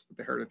process with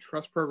the Heritage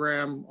Trust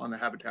Program on the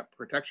Habitat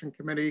Protection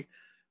Committee.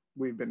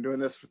 We've been doing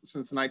this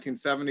since the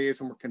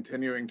 1970s, and we're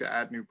continuing to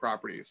add new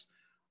properties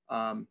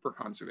for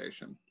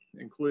conservation,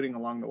 including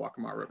along the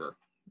Waccamaw River.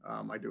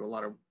 I do a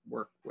lot of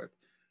work with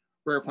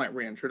rare plant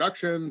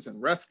reintroductions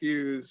and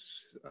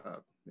rescues,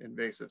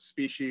 invasive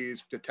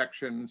species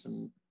detections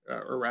and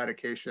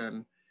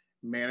eradication,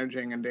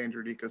 managing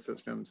endangered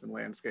ecosystems and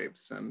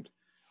landscapes, and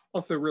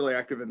also really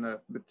active in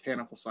the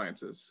botanical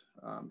sciences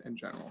in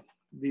general.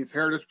 These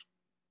heritage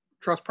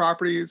trust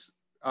properties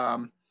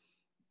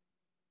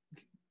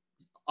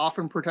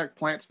often protect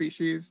plant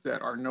species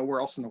that are nowhere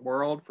else in the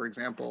world. For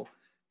example,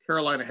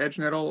 Carolina hedge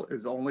nettle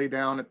is only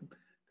down at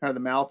kind of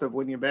the mouth of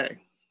Winyah Bay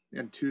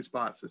in 2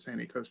 spots, the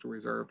Sandy Coastal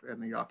Reserve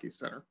and the Yawkey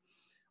Center,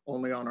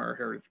 only on our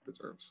heritage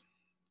preserves.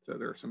 So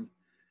there are some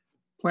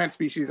plant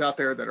species out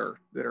there that are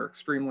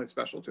extremely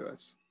special to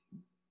us.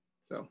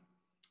 So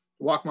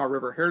the Waccamaw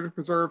River Heritage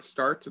Preserve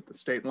starts at the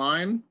state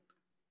line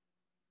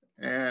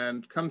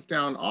and comes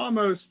down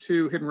almost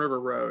to Hidden River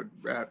Road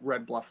at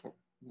Red Bluff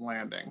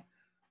Landing.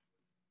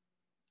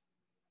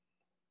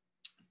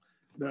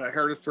 The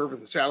Heritage Preserve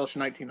was established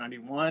in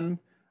 1991.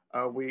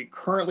 We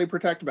currently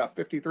protect about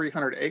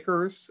 5,300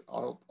 acres,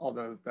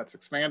 although that's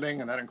expanding,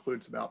 and that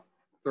includes about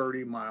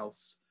 30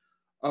 miles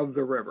of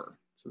the river.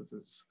 So this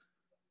is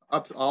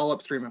all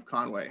upstream of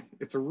Conway.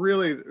 It's a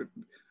really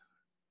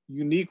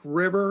unique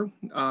river.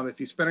 If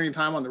you spend any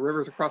time on the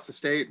rivers across the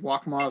state,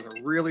 Waccamaw is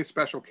a really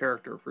special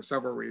character for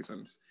several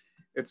reasons.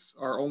 It's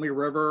our only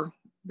river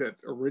that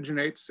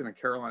originates in a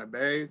Carolina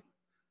Bay,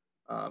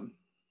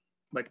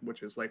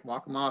 which is Lake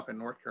Waccamaw up in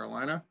North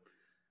Carolina.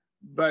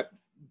 But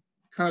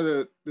kind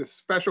of this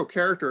special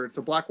character, it's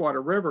a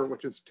Blackwater River,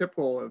 which is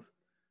typical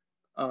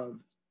of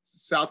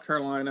South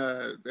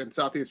Carolina and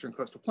southeastern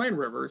coastal plain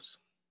rivers,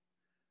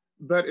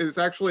 but is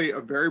actually a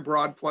very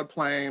broad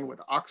floodplain with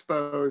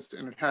oxbows,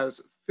 and it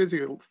has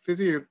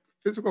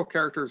physical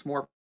characters more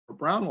of a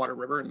brownwater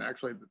river. And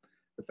actually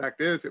the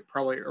fact is it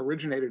probably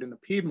originated in the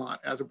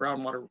Piedmont as a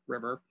brownwater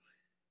river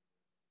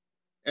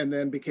and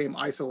then became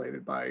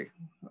isolated by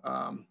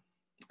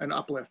an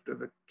uplift of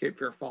the Cape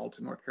Fear Fault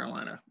to North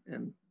Carolina,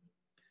 and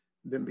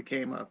then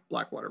became a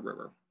Blackwater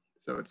River.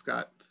 So it's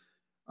got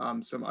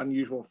some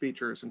unusual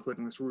features,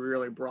 including this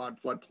really broad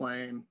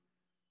floodplain,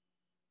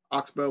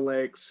 oxbow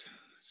lakes,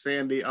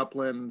 sandy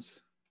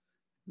uplands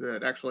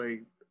that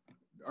actually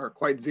are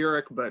quite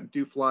xeric, but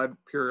do flood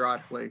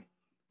periodically.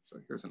 So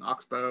here's an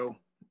oxbow,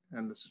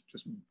 and this is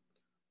just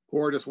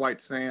gorgeous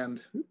white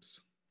sand.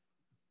 Oops.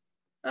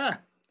 Sorry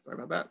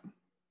about that.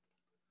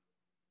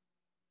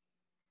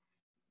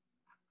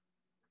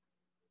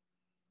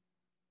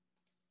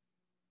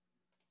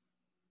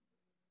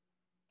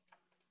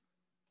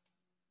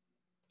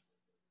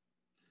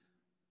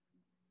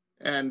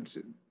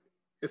 And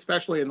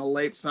especially in the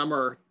late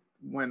summer,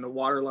 when the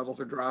water levels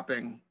are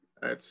dropping,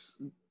 it's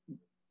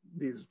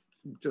these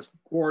just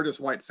gorgeous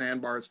white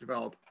sandbars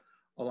develop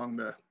along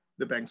the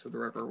banks of the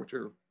river, which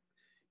are,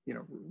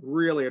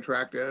 really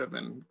attractive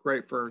and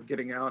great for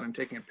getting out and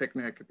taking a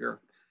picnic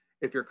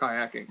if you're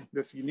kayaking.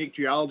 This unique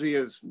geology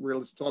is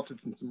resulted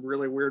in some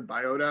really weird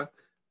biota.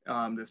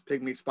 This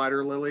pygmy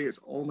spider lily is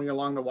only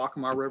along the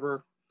Waccamaw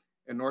River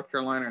in North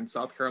Carolina and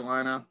South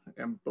Carolina,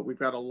 but we've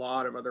got a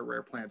lot of other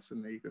rare plants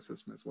in the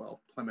ecosystem as well.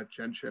 Plymouth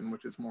gentian,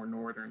 which is more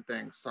northern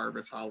thing,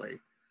 Sarvis holly,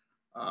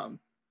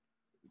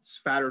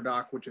 spatter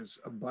dock, which is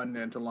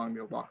abundant along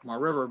the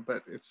Waccamaw River,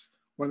 but it's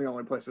one of the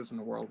only places in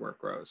the world where it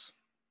grows.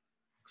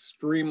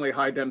 Extremely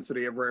high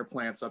density of rare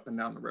plants up and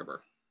down the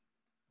river,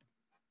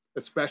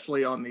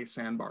 especially on these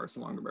sandbars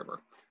along the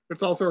river.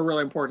 It's also a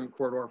really important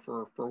corridor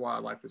for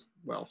wildlife as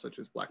well, such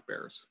as black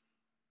bears.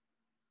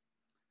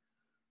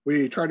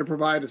 We try to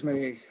provide as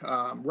many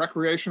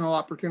recreational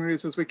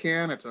opportunities as we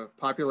can. It's a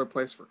popular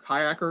place for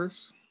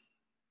kayakers.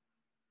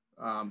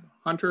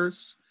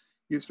 Hunters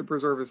used to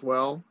preserve as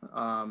well,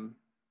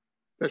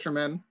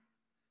 fishermen.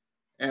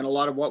 And a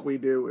lot of what we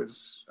do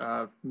is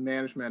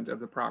management of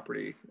the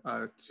property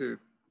to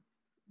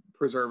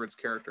preserve its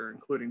character,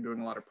 including doing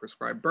a lot of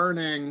prescribed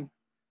burning.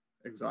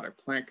 Exotic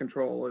plant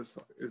control is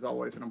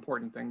always an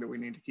important thing that we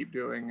need to keep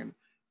doing, and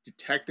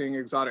detecting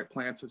exotic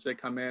plants as they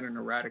come in and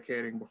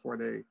eradicating before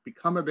they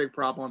become a big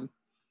problem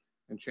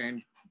and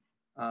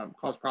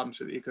cause problems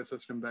to the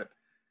ecosystem. But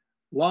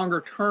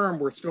longer term,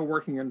 we're still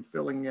working in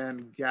filling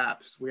in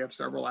gaps. We have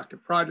several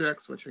active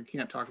projects, which I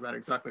can't talk about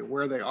exactly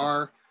where they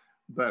are,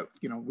 but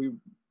you know,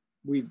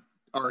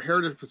 our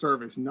heritage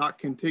preserve is not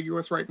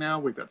contiguous right now.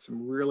 We've got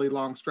some really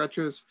long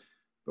stretches,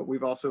 but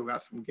we've also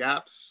got some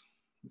gaps,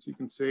 as you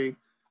can see.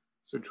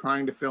 So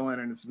trying to fill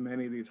in as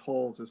many of these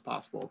holes as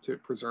possible to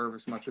preserve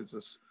as much of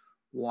this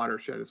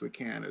watershed as we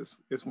can is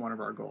one of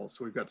our goals.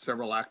 So we've got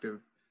several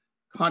active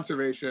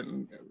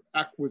conservation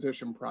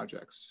acquisition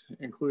projects,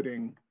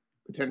 including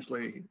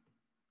potentially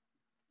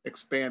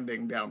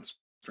expanding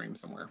downstream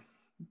somewhere.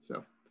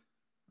 So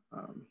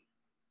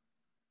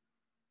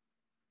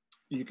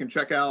you can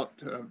check out,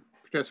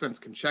 participants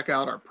can check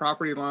out our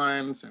property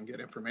lines and get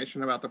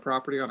information about the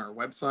property on our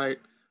website.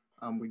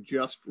 We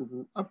just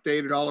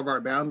updated all of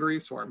our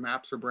boundaries, so our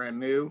maps are brand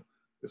new.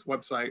 This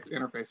website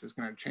interface is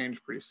going to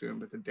change pretty soon,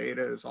 but the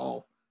data is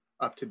all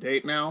up to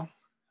date now,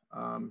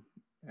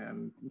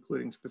 and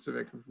including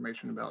specific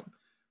information about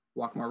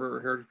Waccamaw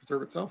River Heritage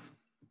Preserve itself.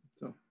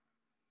 So,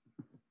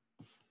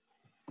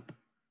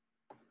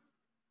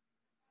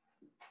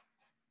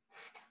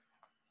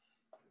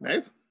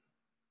 Maeve?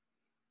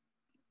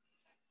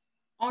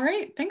 All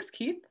right, thanks,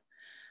 Keith.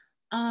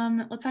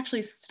 Let's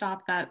actually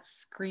stop that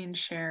screen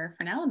share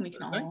for now, and we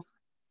can all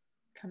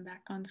come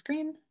back on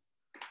screen.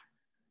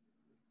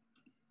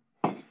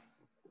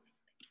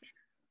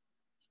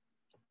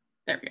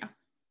 There we go.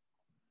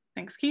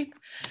 Thanks, Keith.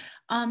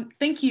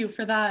 Thank you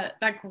for that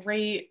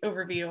great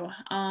overview.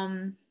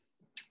 And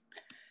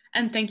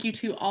thank you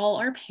to all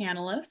our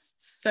panelists.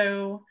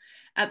 So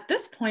at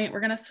this point, we're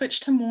going to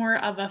switch to more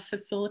of a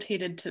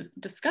facilitated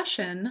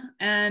discussion,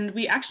 and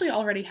we actually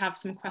already have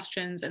some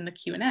questions in the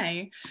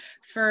Q&A.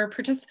 For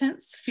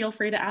participants, feel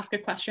free to ask a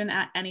question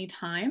at any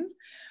time.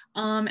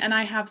 And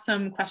I have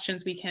some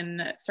questions we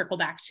can circle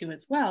back to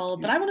as well,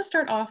 but I want to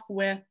start off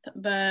with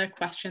the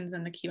questions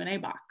in the Q&A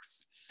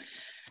box.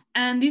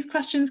 And these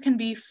questions can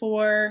be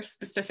for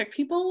specific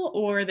people,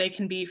 or they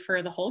can be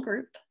for the whole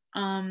group.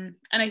 And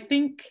I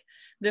think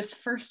this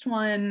first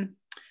one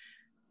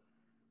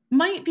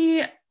might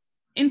be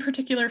in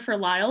particular for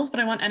Lyles, but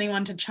I want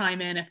anyone to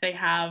chime in if they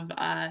have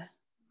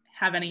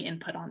any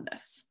input on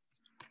this.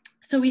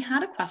 So we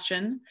had a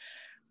question: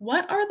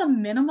 what are the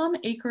minimum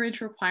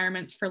acreage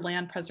requirements for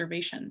land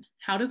preservation?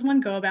 How does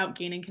one go about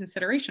gaining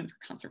consideration for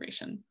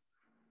conservation?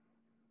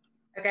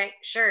 Okay,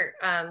 sure.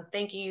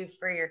 Thank you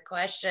for your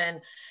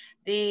question.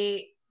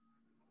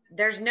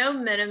 There's no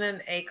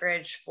minimum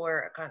acreage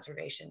for a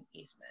conservation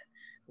easement.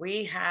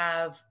 We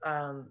have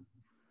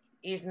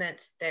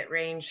easements that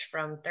range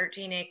from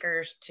 13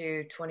 acres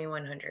to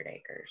 2,100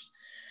 acres.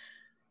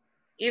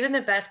 Even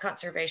the best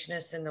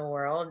conservationists in the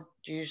world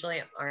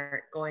usually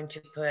aren't going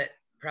to put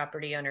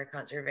property under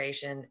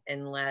conservation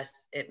unless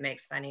it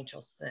makes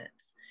financial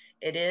sense.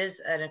 It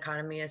is an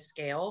economy of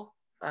scale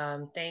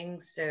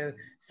thing. So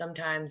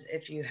sometimes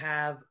if you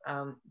have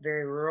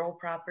very rural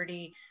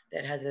property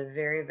that has a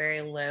very,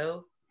 very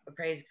low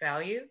appraised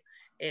value,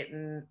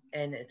 and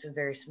it's a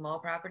very small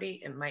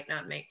property, it might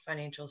not make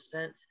financial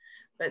sense.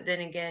 But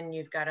then again,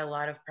 you've got a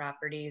lot of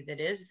property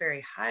that is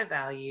very high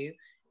value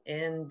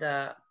in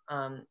the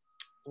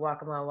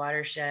Waccamaw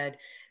watershed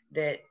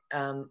that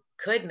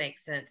could make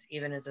sense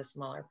even as a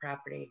smaller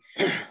property.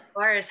 As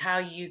far as how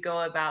you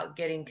go about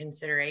getting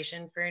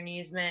consideration for an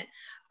easement,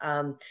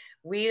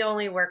 we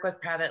only work with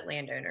private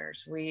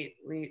landowners.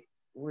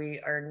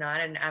 We are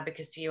not an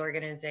advocacy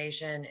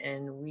organization,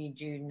 and we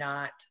do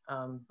not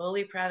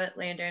bully private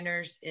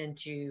landowners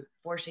into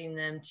forcing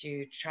them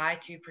to try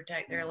to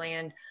protect their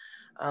land.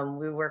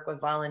 We work with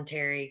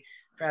voluntary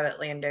private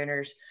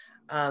landowners.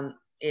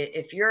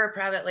 If you're a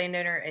private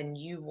landowner and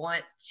you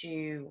want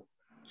to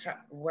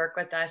work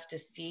with us to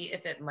see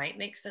if it might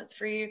make sense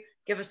for you,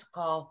 give us a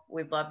call.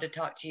 We'd love to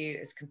talk to you.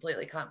 It's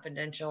completely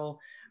confidential.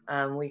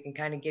 We can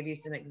kind of give you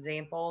some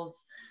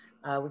examples.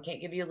 We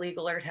can't give you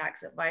legal or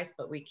tax advice,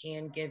 but we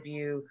can give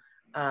you,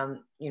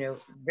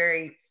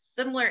 very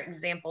similar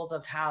examples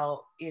of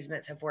how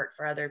easements have worked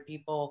for other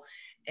people,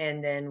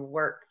 and then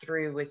work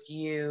through with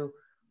you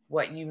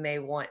what you may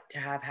want to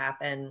have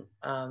happen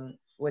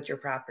with your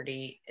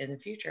property in the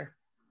future.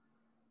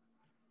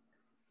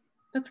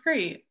 That's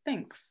great,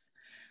 thanks.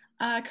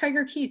 Craig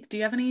or Keith, do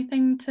you have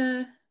anything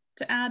to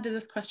add to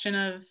this question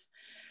of,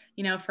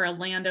 for a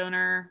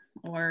landowner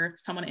or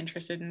someone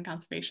interested in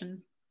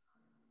conservation?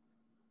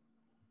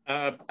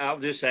 I'll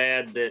just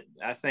add that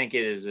I think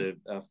it is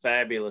a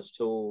fabulous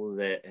tool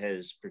that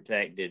has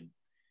protected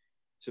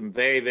some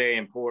very, very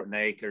important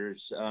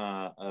acres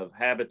of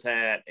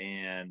habitat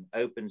and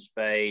open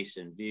space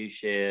and view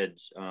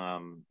sheds,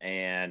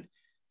 and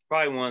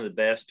probably one of the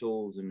best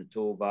tools in the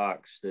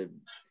toolbox. The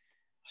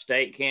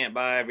state can't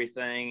buy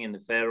everything and the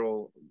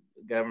federal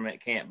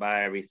government can't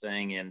buy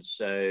everything, and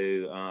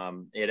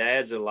so it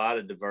adds a lot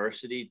of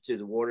diversity to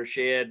the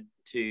watershed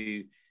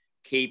to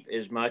keep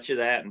as much of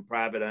that in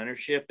private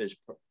ownership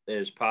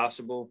as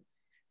possible.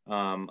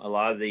 A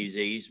lot of these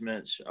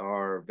easements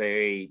are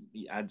very,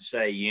 I'd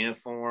say,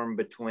 uniform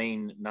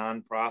between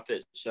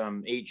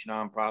nonprofits. Each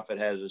nonprofit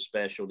has a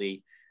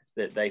specialty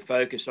that they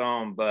focus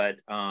on, but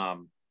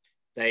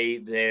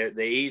the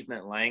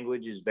easement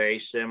language is very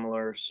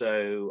similar.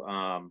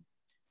 So,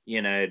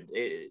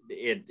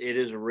 it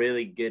is a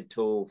really good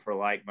tool for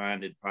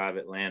like-minded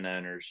private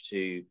landowners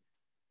to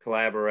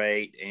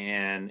collaborate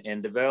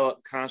and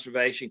develop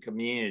conservation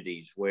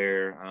communities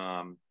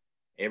where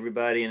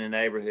everybody in the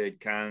neighborhood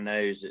kind of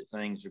knows that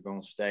things are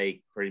going to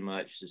stay pretty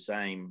much the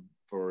same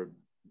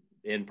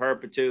in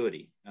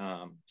perpetuity.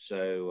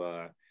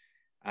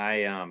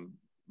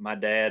 My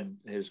dad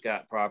has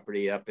got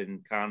property up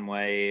in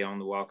Conway on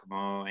the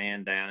Waccamaw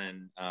and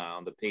down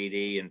on the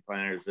PD in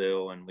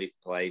Plantersville, and we've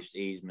placed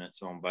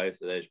easements on both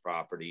of those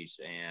properties,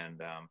 and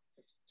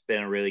it's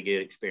been a really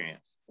good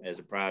experience as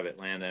a private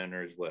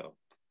landowner as well.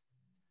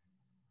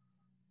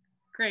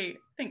 Great,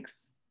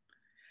 thanks.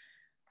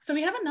 So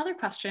we have another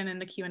question in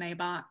the Q&A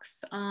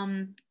box,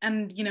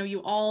 and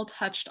you all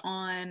touched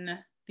on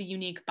the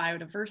unique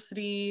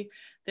biodiversity.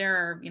 There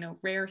are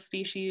rare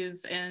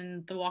species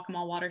in the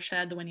Waccamaw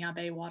watershed, the Winyah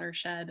Bay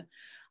watershed.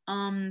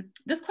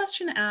 This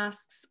question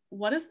asks,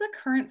 what is the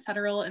current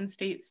federal and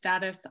state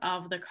status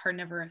of the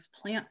carnivorous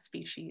plant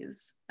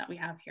species that we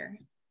have here?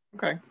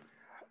 Okay.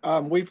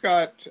 We've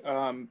got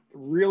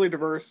really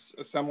diverse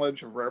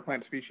assemblage of rare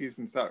plant species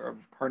and of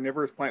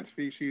carnivorous plant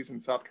species in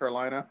South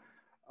Carolina.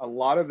 A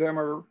lot of them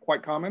are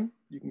quite common.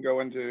 You can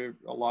go into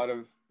a lot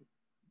of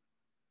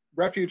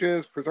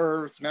refuges,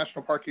 preserves,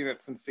 national park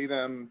units and see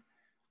them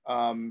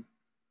from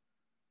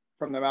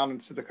the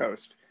mountains to the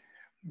coast.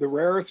 The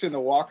rarest in the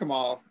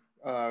Waccamaw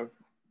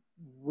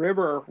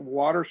River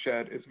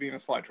watershed is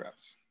Venus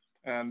flytraps.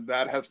 And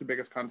that has the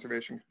biggest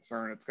conservation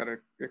concern. It's got an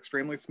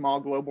extremely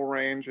small global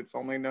range. It's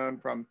only known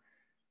from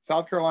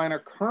South Carolina,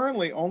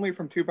 currently only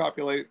from two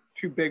population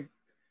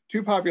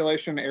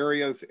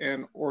areas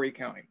in Horry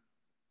County.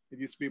 It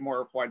used to be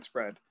more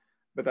widespread,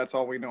 but that's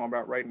all we know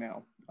about right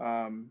now.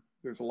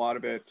 There's a lot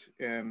of it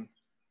in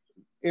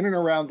and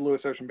around the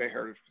Lewis Ocean Bay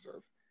Heritage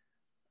Preserve.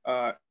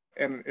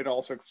 And it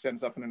also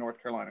extends up into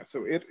North Carolina.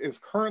 So it is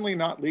currently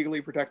not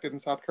legally protected in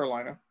South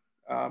Carolina.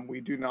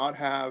 We do not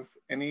have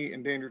any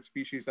Endangered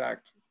Species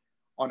Act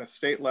on a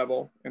state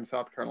level in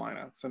South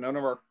Carolina. So none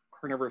of our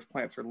carnivorous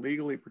plants are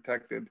legally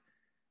protected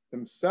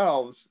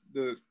themselves.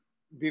 The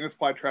Venus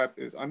flytrap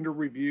is under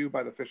review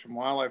by the Fish and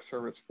Wildlife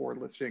Service for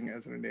listing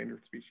as an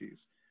endangered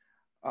species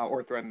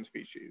or threatened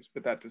species,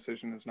 but that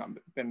decision has not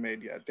been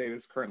made yet. Data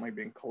is currently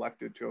being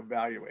collected to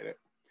evaluate it.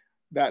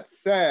 That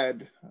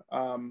said,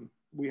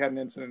 we had an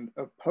incident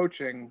of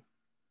poaching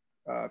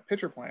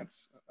pitcher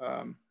plants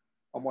on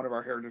one of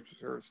our heritage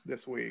reserves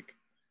this week,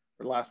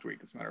 or last week,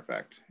 as a matter of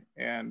fact.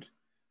 And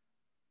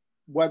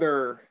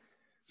whether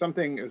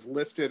something is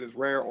listed as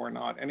rare or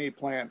not, any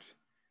plant,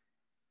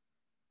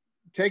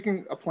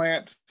 taking a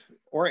plant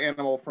or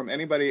animal from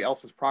anybody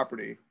else's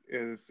property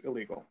is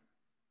illegal.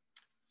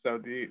 So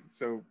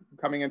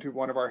coming into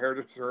one of our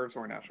heritage reserves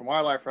or a national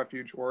wildlife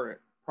refuge or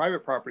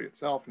private property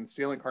itself and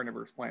stealing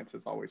carnivorous plants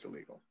is always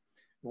illegal,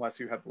 unless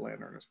you have the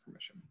landowner's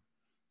permission.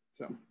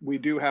 So we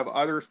do have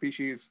other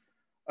species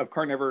of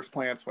carnivorous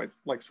plants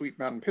like Sweet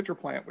Mountain Pitcher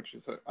Plant, which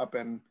is up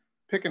in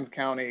Pickens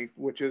County,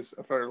 which is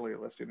a federally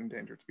listed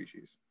endangered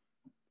species.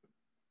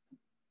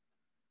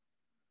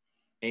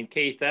 And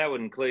Keith, that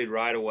would include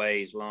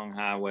right-of-ways, long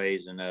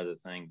highways, and other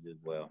things as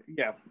well.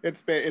 Yeah,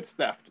 it's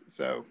theft.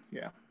 So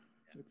yeah,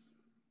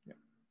 yeah.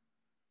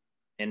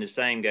 And the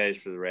same goes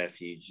for the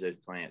refuge. Those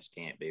plants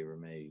can't be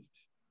removed.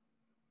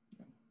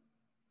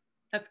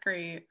 That's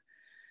great.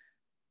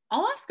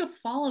 I'll ask a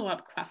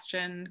follow-up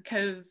question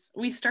because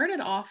we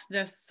started off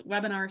this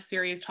webinar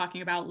series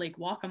talking about Lake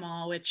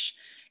Waccamaw, which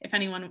if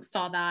anyone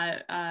saw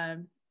that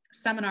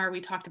seminar,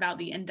 we talked about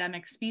the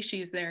endemic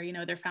species there.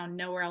 They're found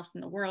nowhere else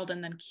in the world.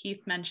 And then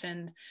Keith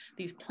mentioned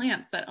these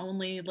plants that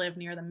only live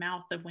near the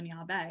mouth of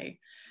Winyah Bay.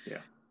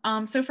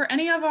 Yeah. So for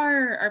any of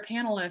our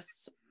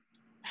panelists,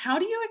 how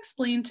do you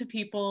explain to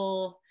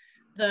people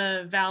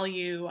the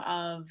value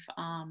of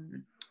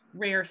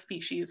rare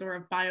species or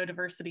of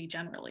biodiversity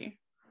generally?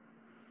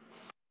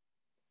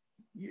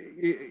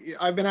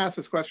 I've been asked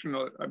this question.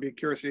 I'd be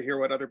curious to hear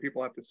what other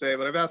people have to say,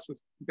 but I've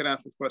been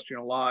asked this question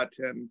a lot.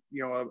 And,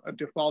 a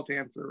default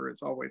answer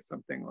is always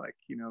something like,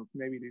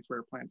 maybe these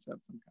rare plants have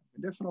some kind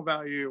of medicinal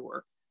value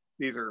or,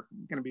 these are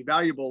going to be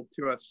valuable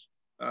to us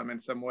in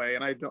some way.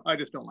 And I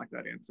just don't like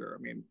that answer.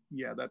 I mean,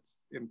 yeah, that's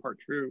in part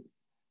true,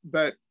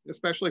 but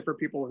especially for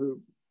people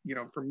who, you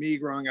know, for me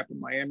growing up in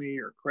Miami,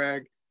 or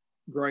Craig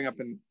growing up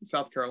in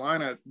South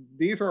Carolina,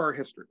 these are our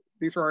history.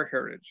 These are our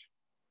heritage.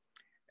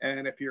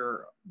 And if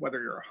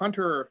whether you're a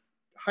hunter or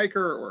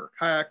hiker or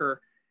kayaker,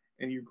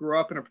 and you grew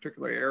up in a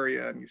particular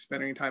area and you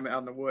spend any time out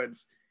in the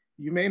woods,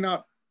 you may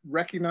not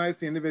recognize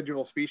the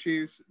individual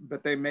species,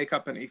 but they make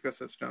up an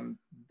ecosystem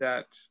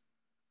that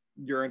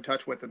you're in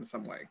touch with in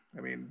some way.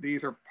 I mean,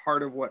 these are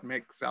part of what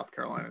makes South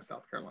Carolina,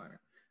 South Carolina.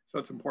 So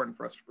it's important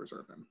for us to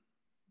preserve them.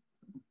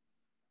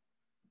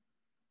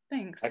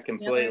 Thanks. I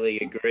completely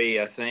agree.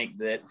 I think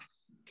that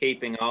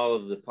keeping all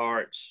of the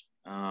parts,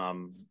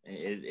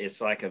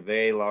 it's like a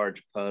very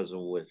large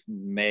puzzle with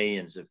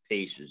millions of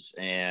pieces.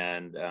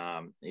 And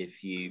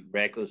if you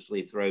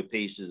recklessly throw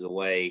pieces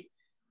away,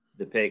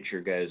 the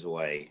picture goes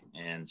away.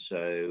 And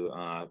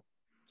so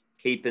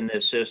keeping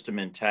this system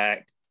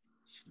intact,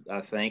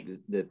 I think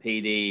the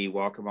PD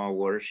Waccamaw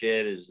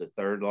watershed is the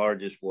third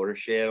largest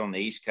watershed on the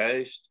East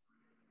Coast.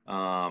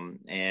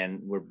 And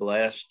we're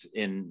blessed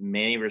in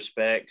many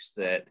respects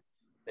that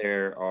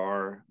there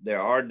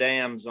are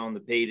dams on the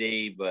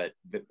PD, but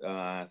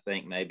I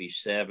think maybe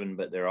 7,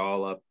 but they're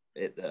all up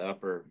at the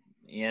upper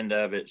end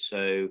of it.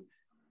 So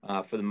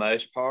for the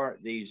most part,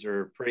 these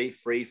are pretty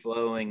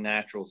free-flowing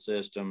natural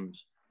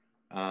systems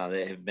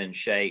that have been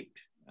shaped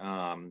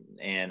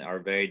and are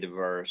very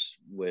diverse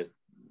with,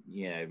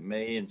 you know,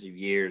 millions of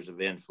years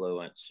of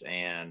influence,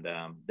 and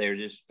they're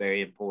just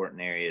very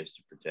important areas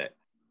to protect.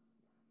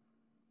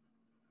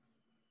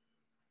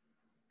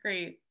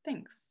 Great,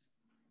 thanks.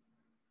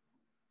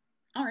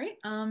 All right,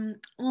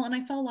 well, and I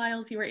saw,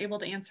 Lyles, you were able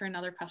to answer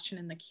another question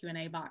in the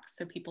Q&A box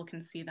so people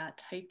can see that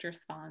typed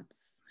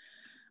response.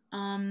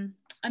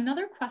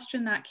 Another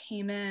question that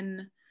came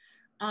in,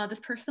 this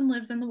person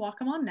lives in the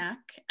Waccamaw Neck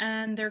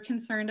and they're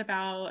concerned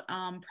about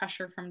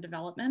pressure from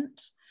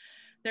development.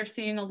 They're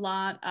seeing a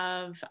lot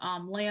of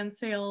land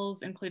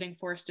sales, including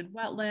forested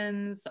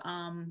wetlands,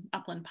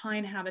 upland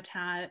pine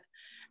habitat.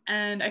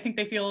 And I think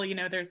they feel, you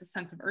know, there's a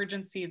sense of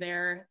urgency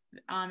there.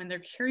 And they're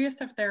curious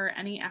if there are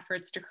any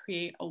efforts to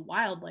create a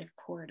wildlife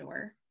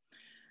corridor.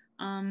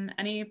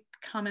 Any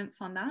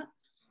comments on that?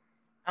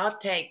 I'll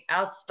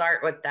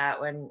start with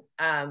that one.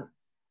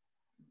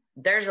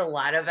 There's a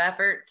lot of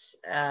efforts.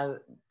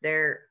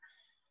 There's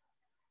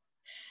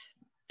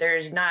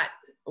not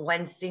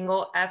one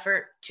single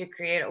effort to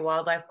create a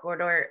wildlife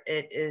corridor.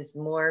 It is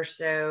more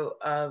so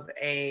of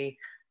a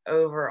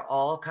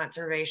overall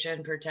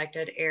conservation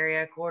protected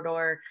area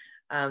corridor.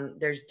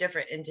 There's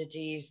different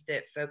entities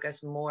that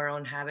focus more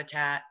on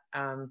habitat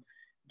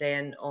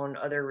than on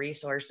other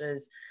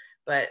resources,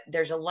 but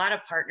there's a lot of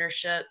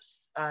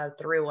partnerships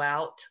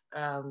throughout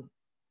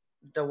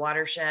the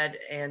watershed,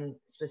 and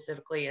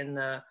specifically in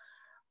the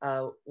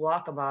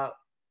Waccamaw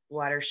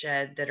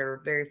watershed, that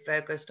are very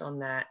focused on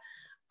that.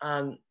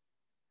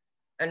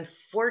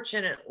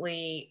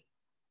 Unfortunately,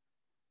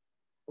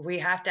 we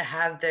have to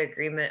have the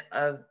agreement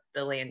of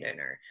the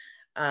landowner.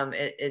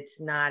 It's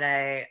not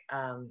a,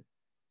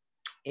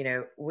 you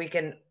know, we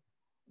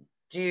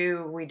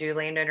do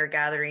landowner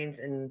gatherings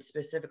and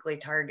specifically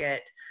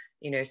target,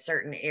 you know,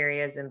 certain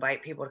areas,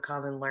 invite people to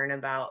come and learn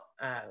about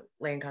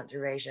land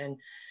conservation.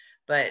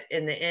 But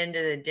in the end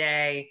of the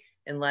day,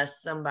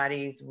 unless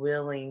somebody's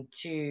willing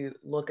to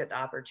look at the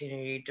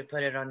opportunity to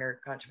put it under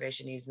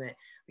conservation easement,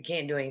 we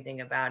can't do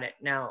anything about it.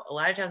 Now, a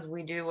lot of times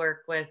we do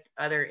work with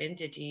other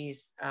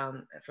entities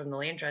from the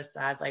land trust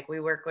side, like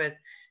we work with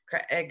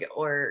Craig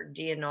or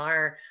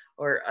DNR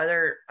or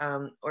other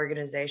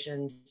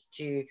organizations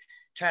to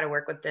try to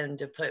work with them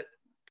to put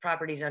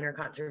properties under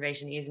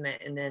conservation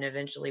easement and then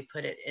eventually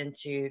put it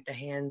into the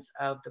hands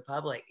of the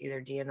public, either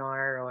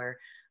DNR or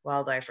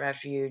Wildlife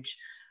Refuge.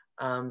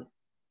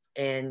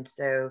 And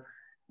so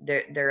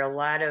there are a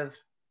lot of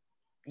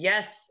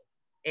yes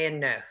and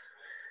no.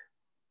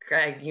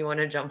 Craig, you want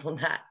to jump on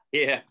that?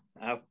 Yeah,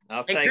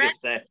 I'll take a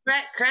step.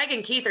 Craig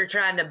and Keith are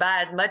trying to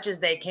buy as much as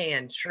they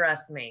can,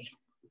 trust me.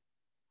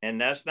 And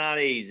that's not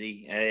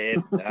easy.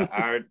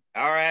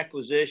 Our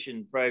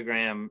acquisition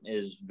program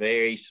is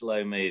very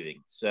slow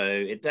moving. So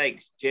it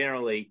takes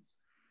generally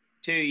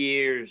 2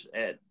 years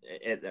at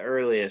the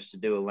earliest to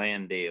do a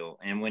land deal.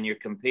 And when you're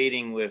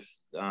competing with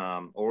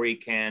Horry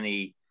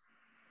County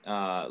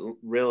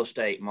real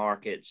estate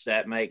markets,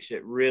 that makes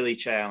it really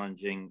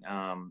challenging.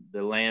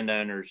 The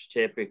landowners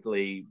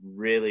typically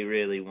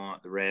really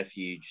want the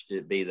refuge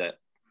to be the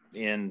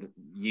end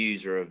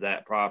user of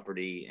that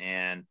property,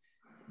 and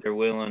they're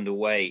willing to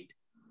wait.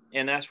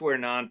 And that's where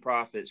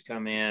nonprofits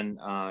come in.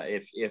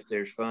 If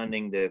there's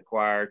funding to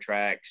acquire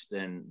tracts,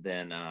 then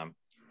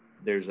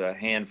there's a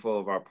handful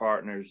of our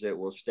partners that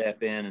will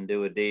step in and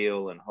do a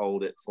deal and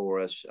hold it for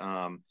us.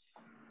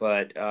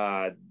 But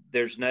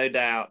there's no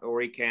doubt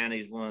Horry County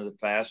is one of the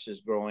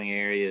fastest growing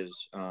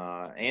areas,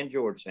 and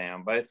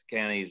Georgetown. Both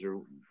counties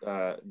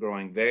are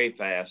growing very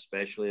fast,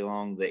 especially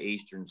along the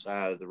eastern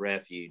side of the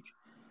refuge.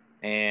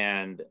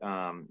 And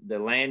the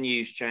land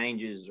use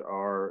changes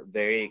are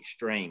very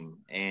extreme.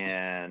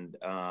 And,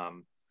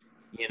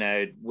 you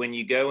know, when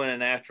you go in a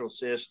natural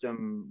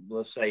system,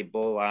 let's say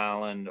Bull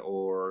Island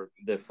or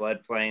the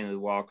floodplain of the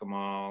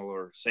Waccamaw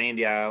or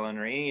Sandy Island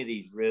or any of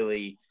these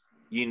really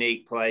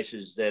unique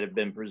places that have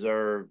been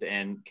preserved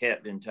and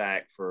kept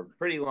intact for a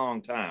pretty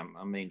long time.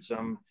 I mean,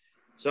 some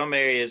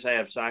areas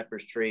have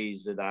cypress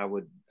trees that I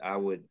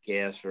would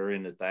guess are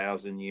in the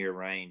 1,000-year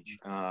range,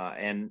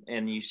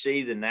 and you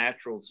see the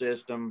natural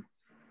system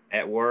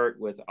at work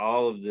with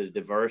all of the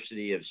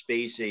diversity of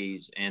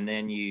species, and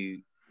then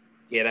you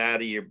get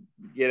out of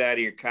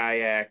your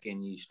kayak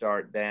and you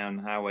start down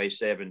Highway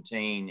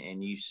 17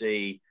 and you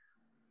see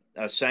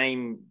a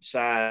same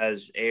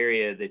size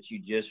area that you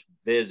just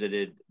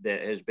visited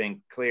that has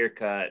been clear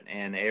cut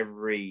and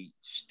every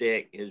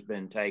stick has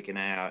been taken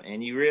out,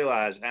 and you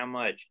realize how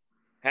much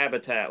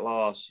habitat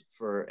loss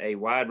for a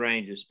wide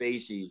range of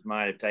species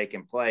might have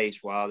taken place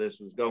while this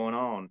was going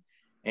on.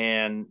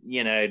 And,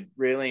 you know,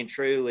 really and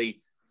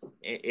truly,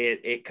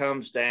 it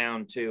comes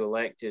down to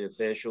elected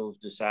officials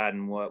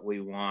deciding what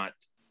we want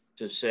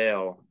to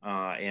sell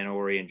in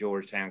Horry and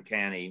Georgetown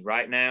County.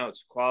 Right now,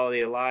 it's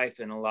quality of life,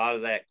 and a lot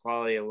of that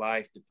quality of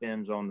life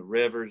depends on the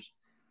rivers,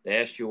 the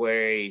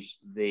estuaries,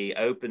 the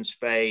open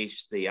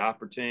space, the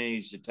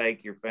opportunities to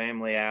take your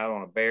family out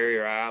on a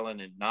barrier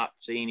island and not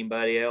see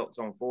anybody else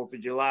on 4th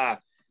of July.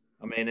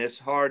 I mean, it's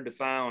hard to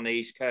find on the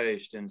East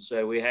Coast, and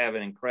so we have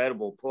an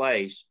incredible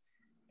place,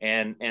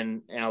 and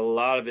a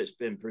lot of it's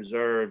been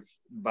preserved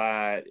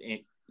by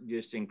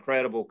just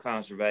incredible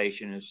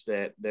conservationists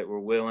that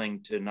were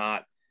willing to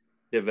not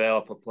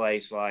develop a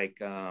place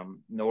like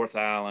North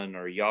Island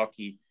or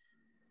Yawkey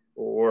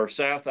or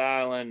South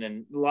Island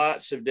and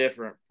lots of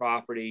different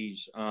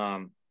properties.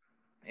 And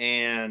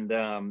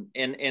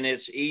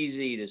it's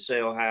easy to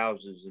sell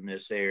houses in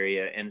this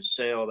area and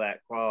sell that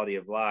quality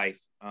of life.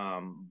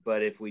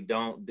 But if we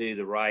don't do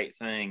the right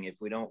thing,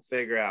 if we don't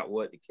figure out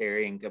what the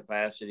carrying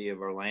capacity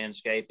of our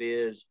landscape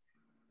is,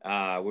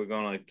 we're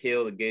going to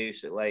kill the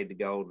goose that laid the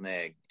golden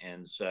egg.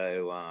 And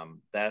so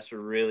that's a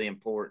really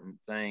important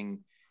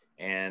thing.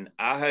 And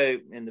I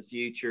hope in the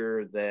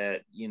future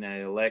that, you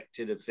know,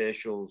 elected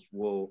officials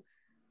will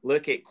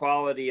look at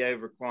quality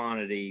over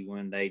quantity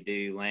when they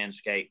do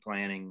landscape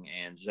planning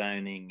and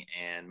zoning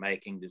and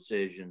making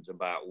decisions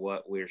about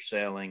what we're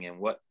selling, and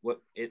what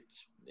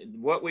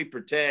we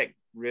protect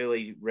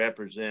really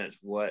represents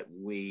what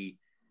we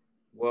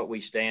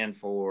stand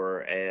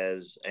for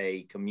as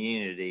a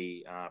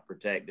community,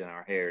 protecting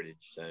our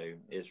heritage. So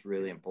it's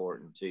really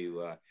important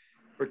to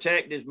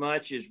protect as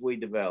much as we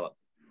develop.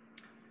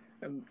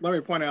 And let me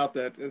point out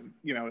that,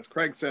 you know, as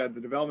Craig said, the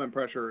development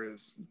pressure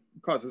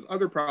causes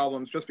other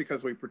problems. Just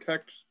because we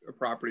protect a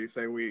property,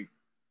 say we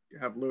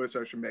have Lewis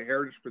Ocean Bay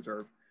Heritage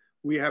Preserve,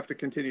 we have to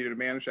continue to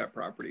manage that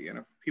property. And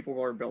if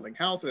people are building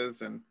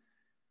houses and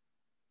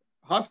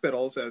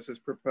hospitals, as is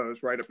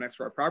proposed right up next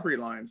to our property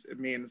lines, it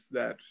means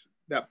that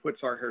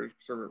puts our heritage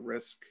preserve at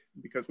risk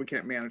because we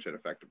can't manage it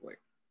effectively.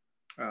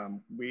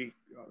 We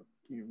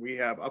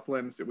have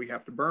uplands that we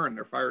have to burn;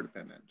 they're fire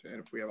dependent,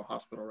 and if we have a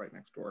hospital right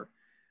next door,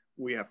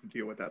 we have to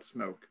deal with that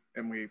smoke,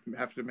 and we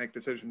have to make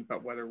decisions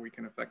about whether we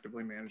can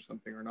effectively manage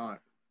something or not.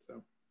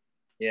 So,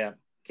 yeah,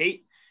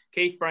 Keith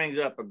brings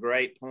up a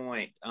great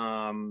point.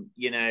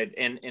 You know,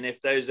 and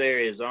if those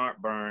areas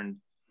aren't burned,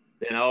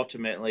 then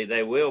ultimately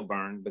they will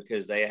burn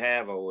because they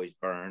have always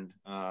burned.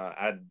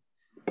 I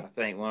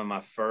think one of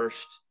my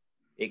first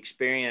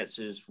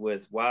experiences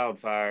with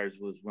wildfires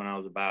was when I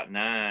was about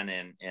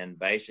 9, and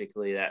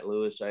basically that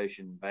Lewis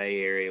Ocean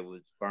Bay area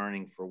was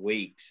burning for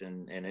weeks,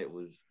 and it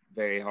was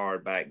very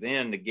hard back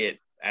then to get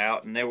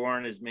out, and there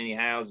weren't as many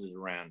houses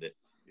around it.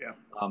 Yeah.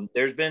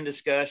 There's been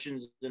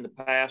discussions in the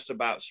past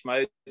about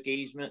smoke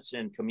easements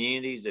in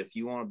communities. If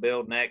you want to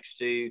build next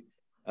to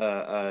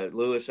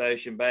Lewis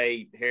Ocean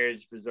Bay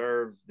Heritage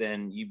Preserve,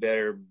 then you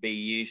better be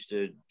used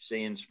to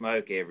seeing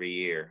smoke every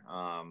year,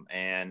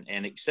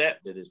 and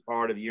accept it as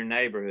part of your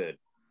neighborhood.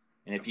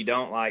 And if you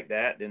don't like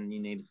that, then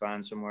you need to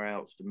find somewhere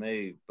else to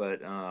move.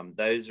 But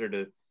those are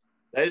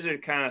the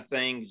kind of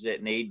things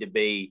that need to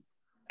be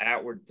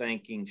outward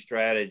thinking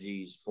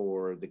strategies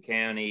for the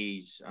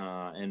counties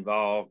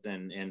involved,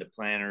 and the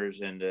planners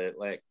and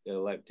the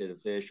elected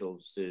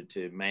officials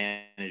to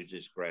manage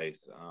this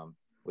growth.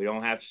 We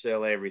don't have to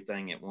sell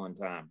everything at one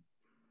time.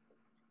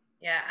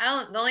 Yeah,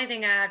 the only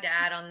thing I have to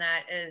add on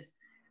that is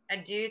I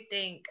do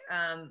think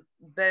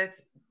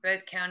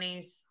both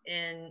counties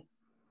in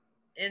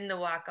the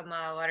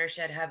Waccamaw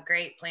watershed have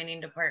great planning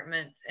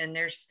departments, and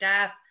their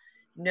staff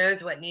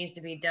knows what needs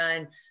to be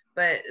done.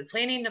 But the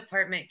planning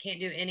department can't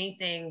do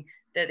anything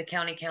that the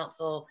county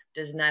council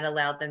does not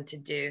allow them to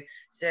do.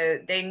 So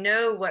they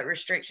know what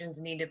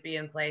restrictions need to be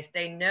in place.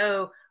 They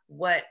know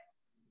what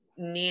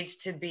needs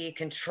to be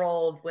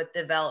controlled with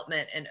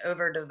development and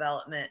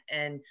overdevelopment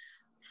and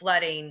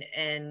flooding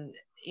and,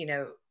 you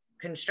know,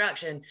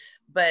 construction,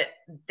 but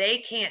they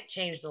can't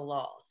change the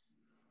laws.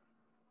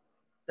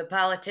 The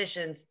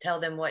politicians tell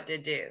them what to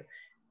do.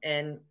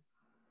 And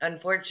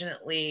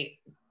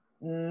unfortunately,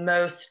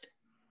 most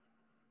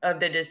of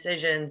the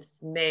decisions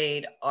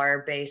made are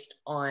based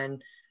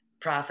on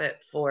profit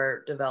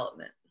for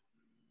development.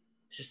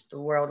 It's just the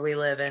world we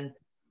live in.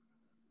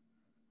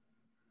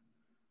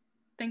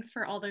 Thanks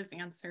for all those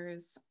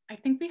answers. I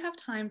think we have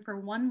time for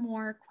one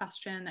more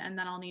question, and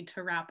then I'll need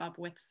to wrap up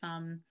with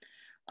some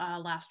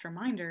last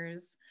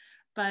reminders.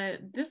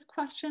 But this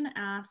question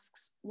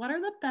asks, what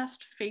are the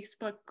best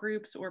Facebook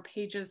groups or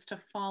pages to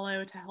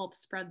follow to help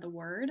spread the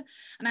word?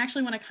 And I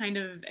actually want to kind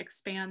of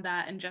expand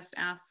that and just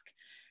ask,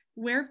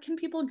 where can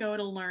people go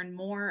to learn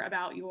more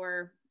about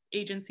your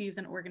agencies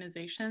and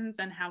organizations,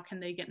 and how can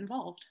they get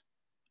involved?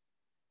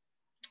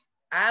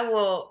 I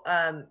will,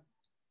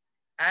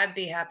 I'd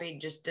be happy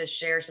just to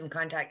share some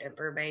contact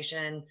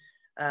information.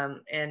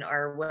 And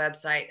our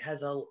website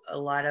has a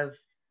lot of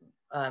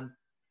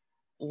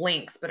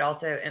links, but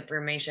also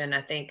information.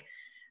 I think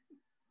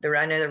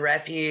I know the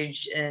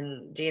Refuge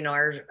and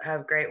DNR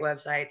have great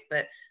websites,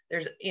 but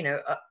there's,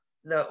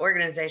 the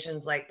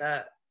organizations like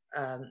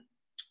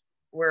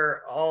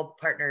we're all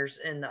partners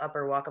in the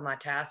Upper Waccamaw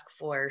Task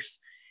Force,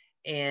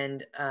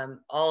 and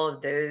all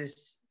of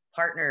those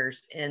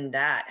partners in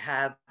that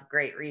have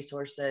great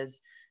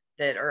resources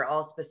that are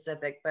all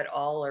specific, but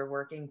all are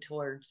working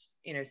towards,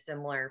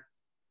 similar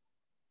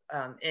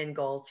end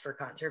goals for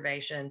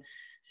conservation.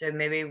 So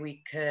maybe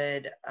we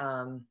could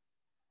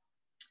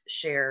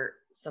share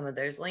some of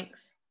those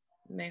links,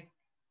 maybe.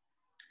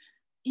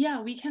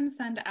 Yeah, we can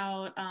send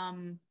out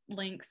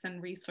links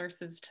and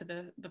resources to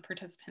the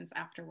participants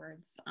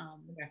afterwards.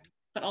 Okay.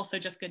 But also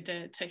just good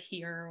to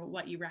hear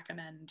what you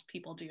recommend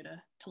people do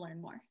to learn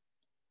more.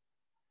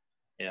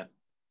 Yeah.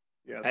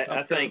 Yeah,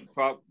 I think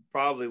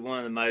probably one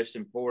of the most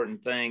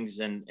important things,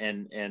 and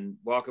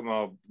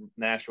Waccamaw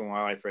National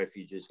Wildlife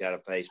Refuge has got a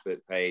Facebook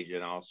page,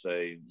 and also,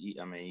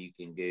 I mean, you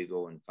can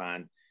Google and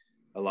find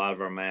a lot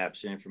of our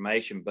maps and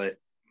information. But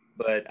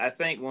I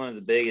think one of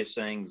the biggest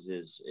things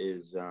is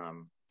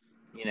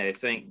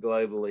think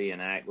globally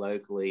and act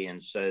locally,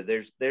 and so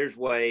there's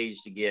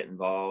ways to get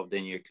involved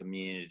in your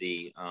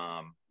community.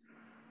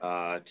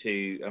 I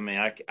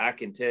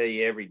can tell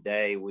you every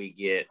day we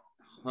get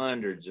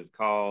hundreds of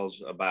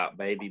calls about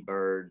baby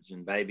birds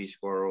and baby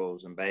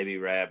squirrels and baby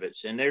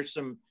rabbits. And there's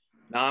some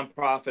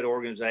nonprofit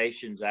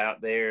organizations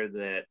out there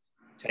that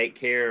take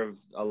care of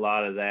a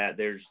lot of that.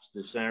 There's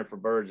the Center for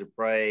Birds of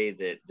Prey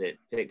that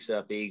picks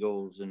up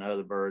eagles and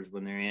other birds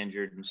when they're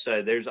injured. And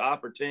so there's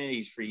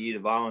opportunities for you to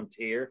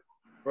volunteer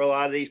for a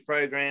lot of these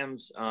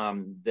programs.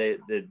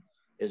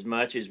 As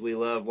much as we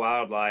love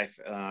wildlife,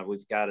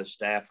 we've got a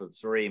staff of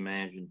 3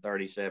 managing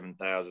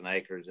 37,000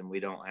 acres, and we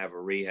don't have a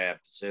rehab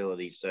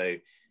facility. So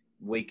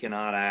we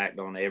cannot act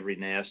on every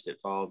nest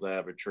that falls out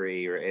of a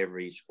tree or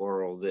every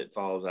squirrel that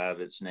falls out of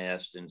its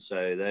nest. And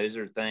so those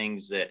are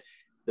things that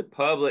the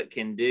public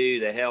can do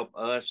to help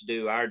us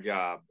do our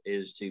job,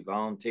 is to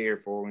volunteer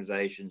for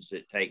organizations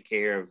that take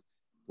care of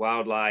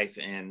wildlife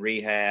and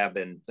rehab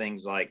and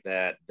things like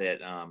that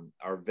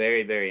are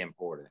very, very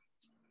important.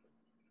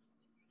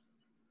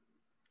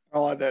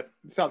 I'll add that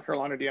South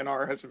Carolina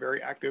DNR has a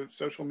very active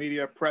social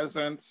media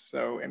presence,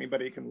 so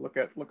anybody can look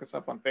us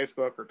up on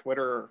Facebook or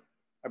Twitter, or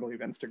I believe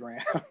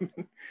Instagram,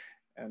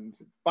 and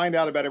find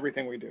out about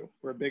everything we do.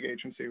 We're a big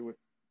agency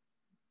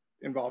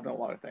involved in a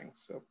lot of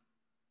things. So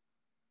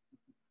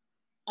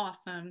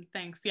awesome,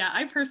 thanks. Yeah,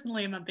 I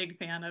personally am a big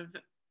fan of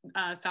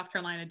South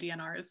Carolina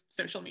DNR's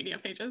social media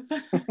pages.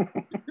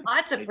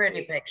 Lots of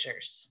pretty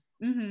pictures.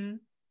 Mm-hmm.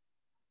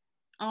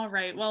 All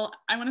right, well,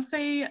 I want to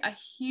say a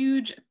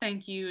huge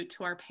thank you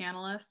to our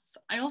panelists.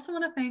 I also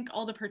want to thank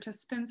all the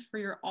participants for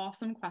your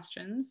awesome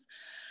questions.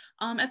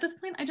 At this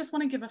point, I just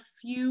want to give a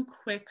few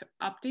quick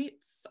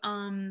updates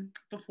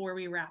before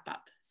we wrap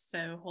up.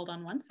 So hold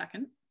on one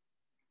second.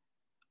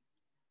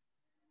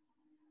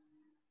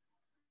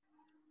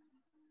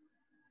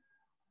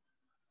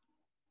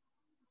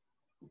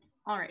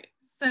 All right,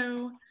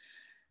 so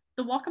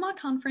the Waccamaw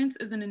Conference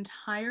is an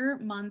entire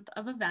month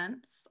of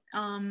events.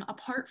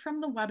 Apart from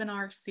the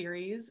webinar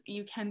series,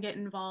 you can get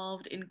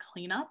involved in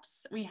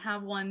cleanups. We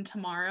have one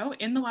tomorrow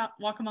in the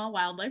Waccamaw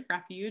Wildlife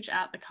Refuge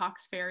at the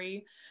Cox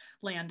Ferry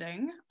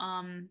Landing.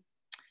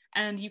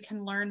 And you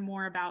can learn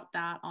more about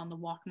that on the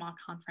Waccamaw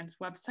Conference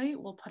website.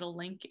 We'll put a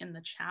link in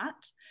the chat.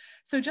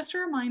 So just a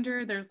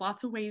reminder, there's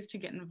lots of ways to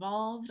get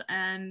involved,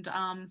 and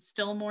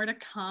still more to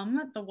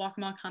come. The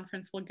Waccamaw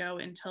Conference will go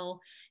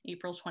until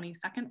April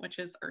 22nd, which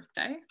is Earth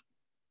Day.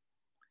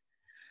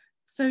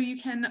 So you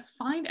can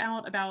find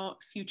out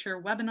about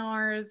future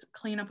webinars,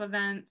 cleanup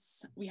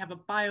events. We have a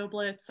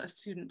BioBlitz, a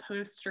student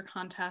poster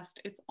contest.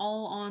 It's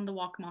all on the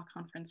Waccamaw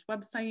Conference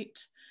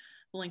website.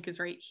 The link is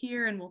right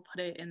here, and we'll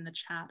put it in the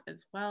chat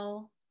as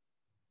well.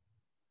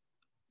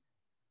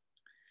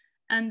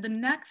 And the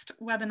next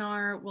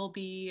webinar will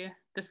be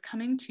this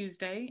coming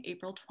Tuesday,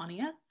 April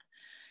 20th.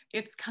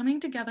 It's coming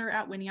together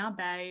at Winyah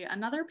Bay,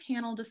 another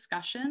panel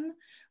discussion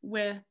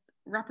with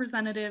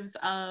representatives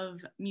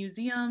of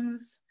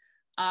museums,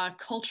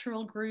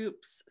 cultural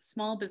groups,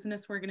 small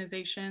business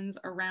organizations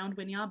around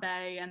Winyah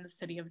Bay and the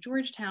city of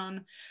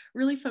Georgetown,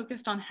 really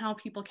focused on how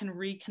people can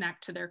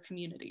reconnect to their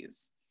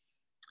communities.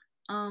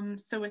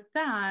 So with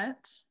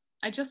that,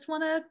 I just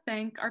want to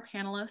thank our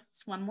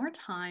panelists one more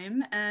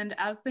time. And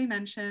as they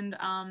mentioned,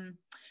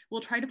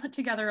 we'll try to put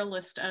together a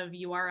list of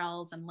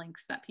URLs and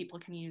links that people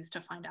can use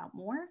to find out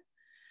more.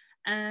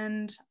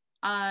 And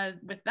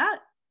with that,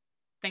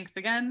 thanks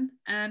again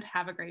and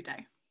have a great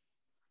day.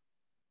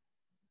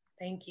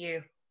 Thank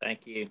you.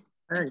 Thank you.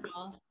 Thanks. Thank you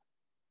all.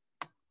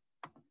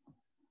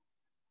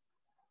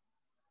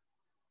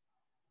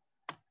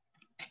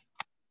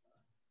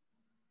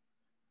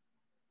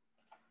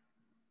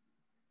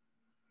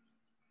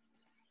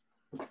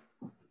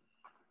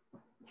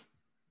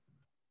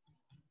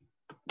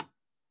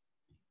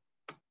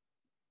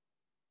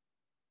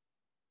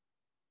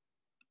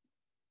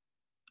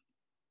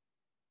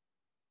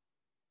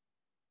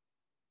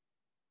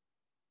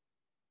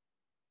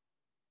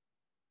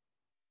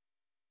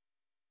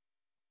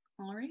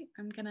 All right,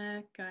 I'm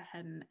gonna go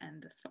ahead and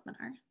end this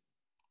webinar.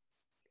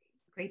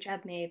 Great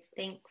job, Maeve.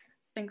 Thanks.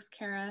 Thanks,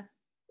 Kara.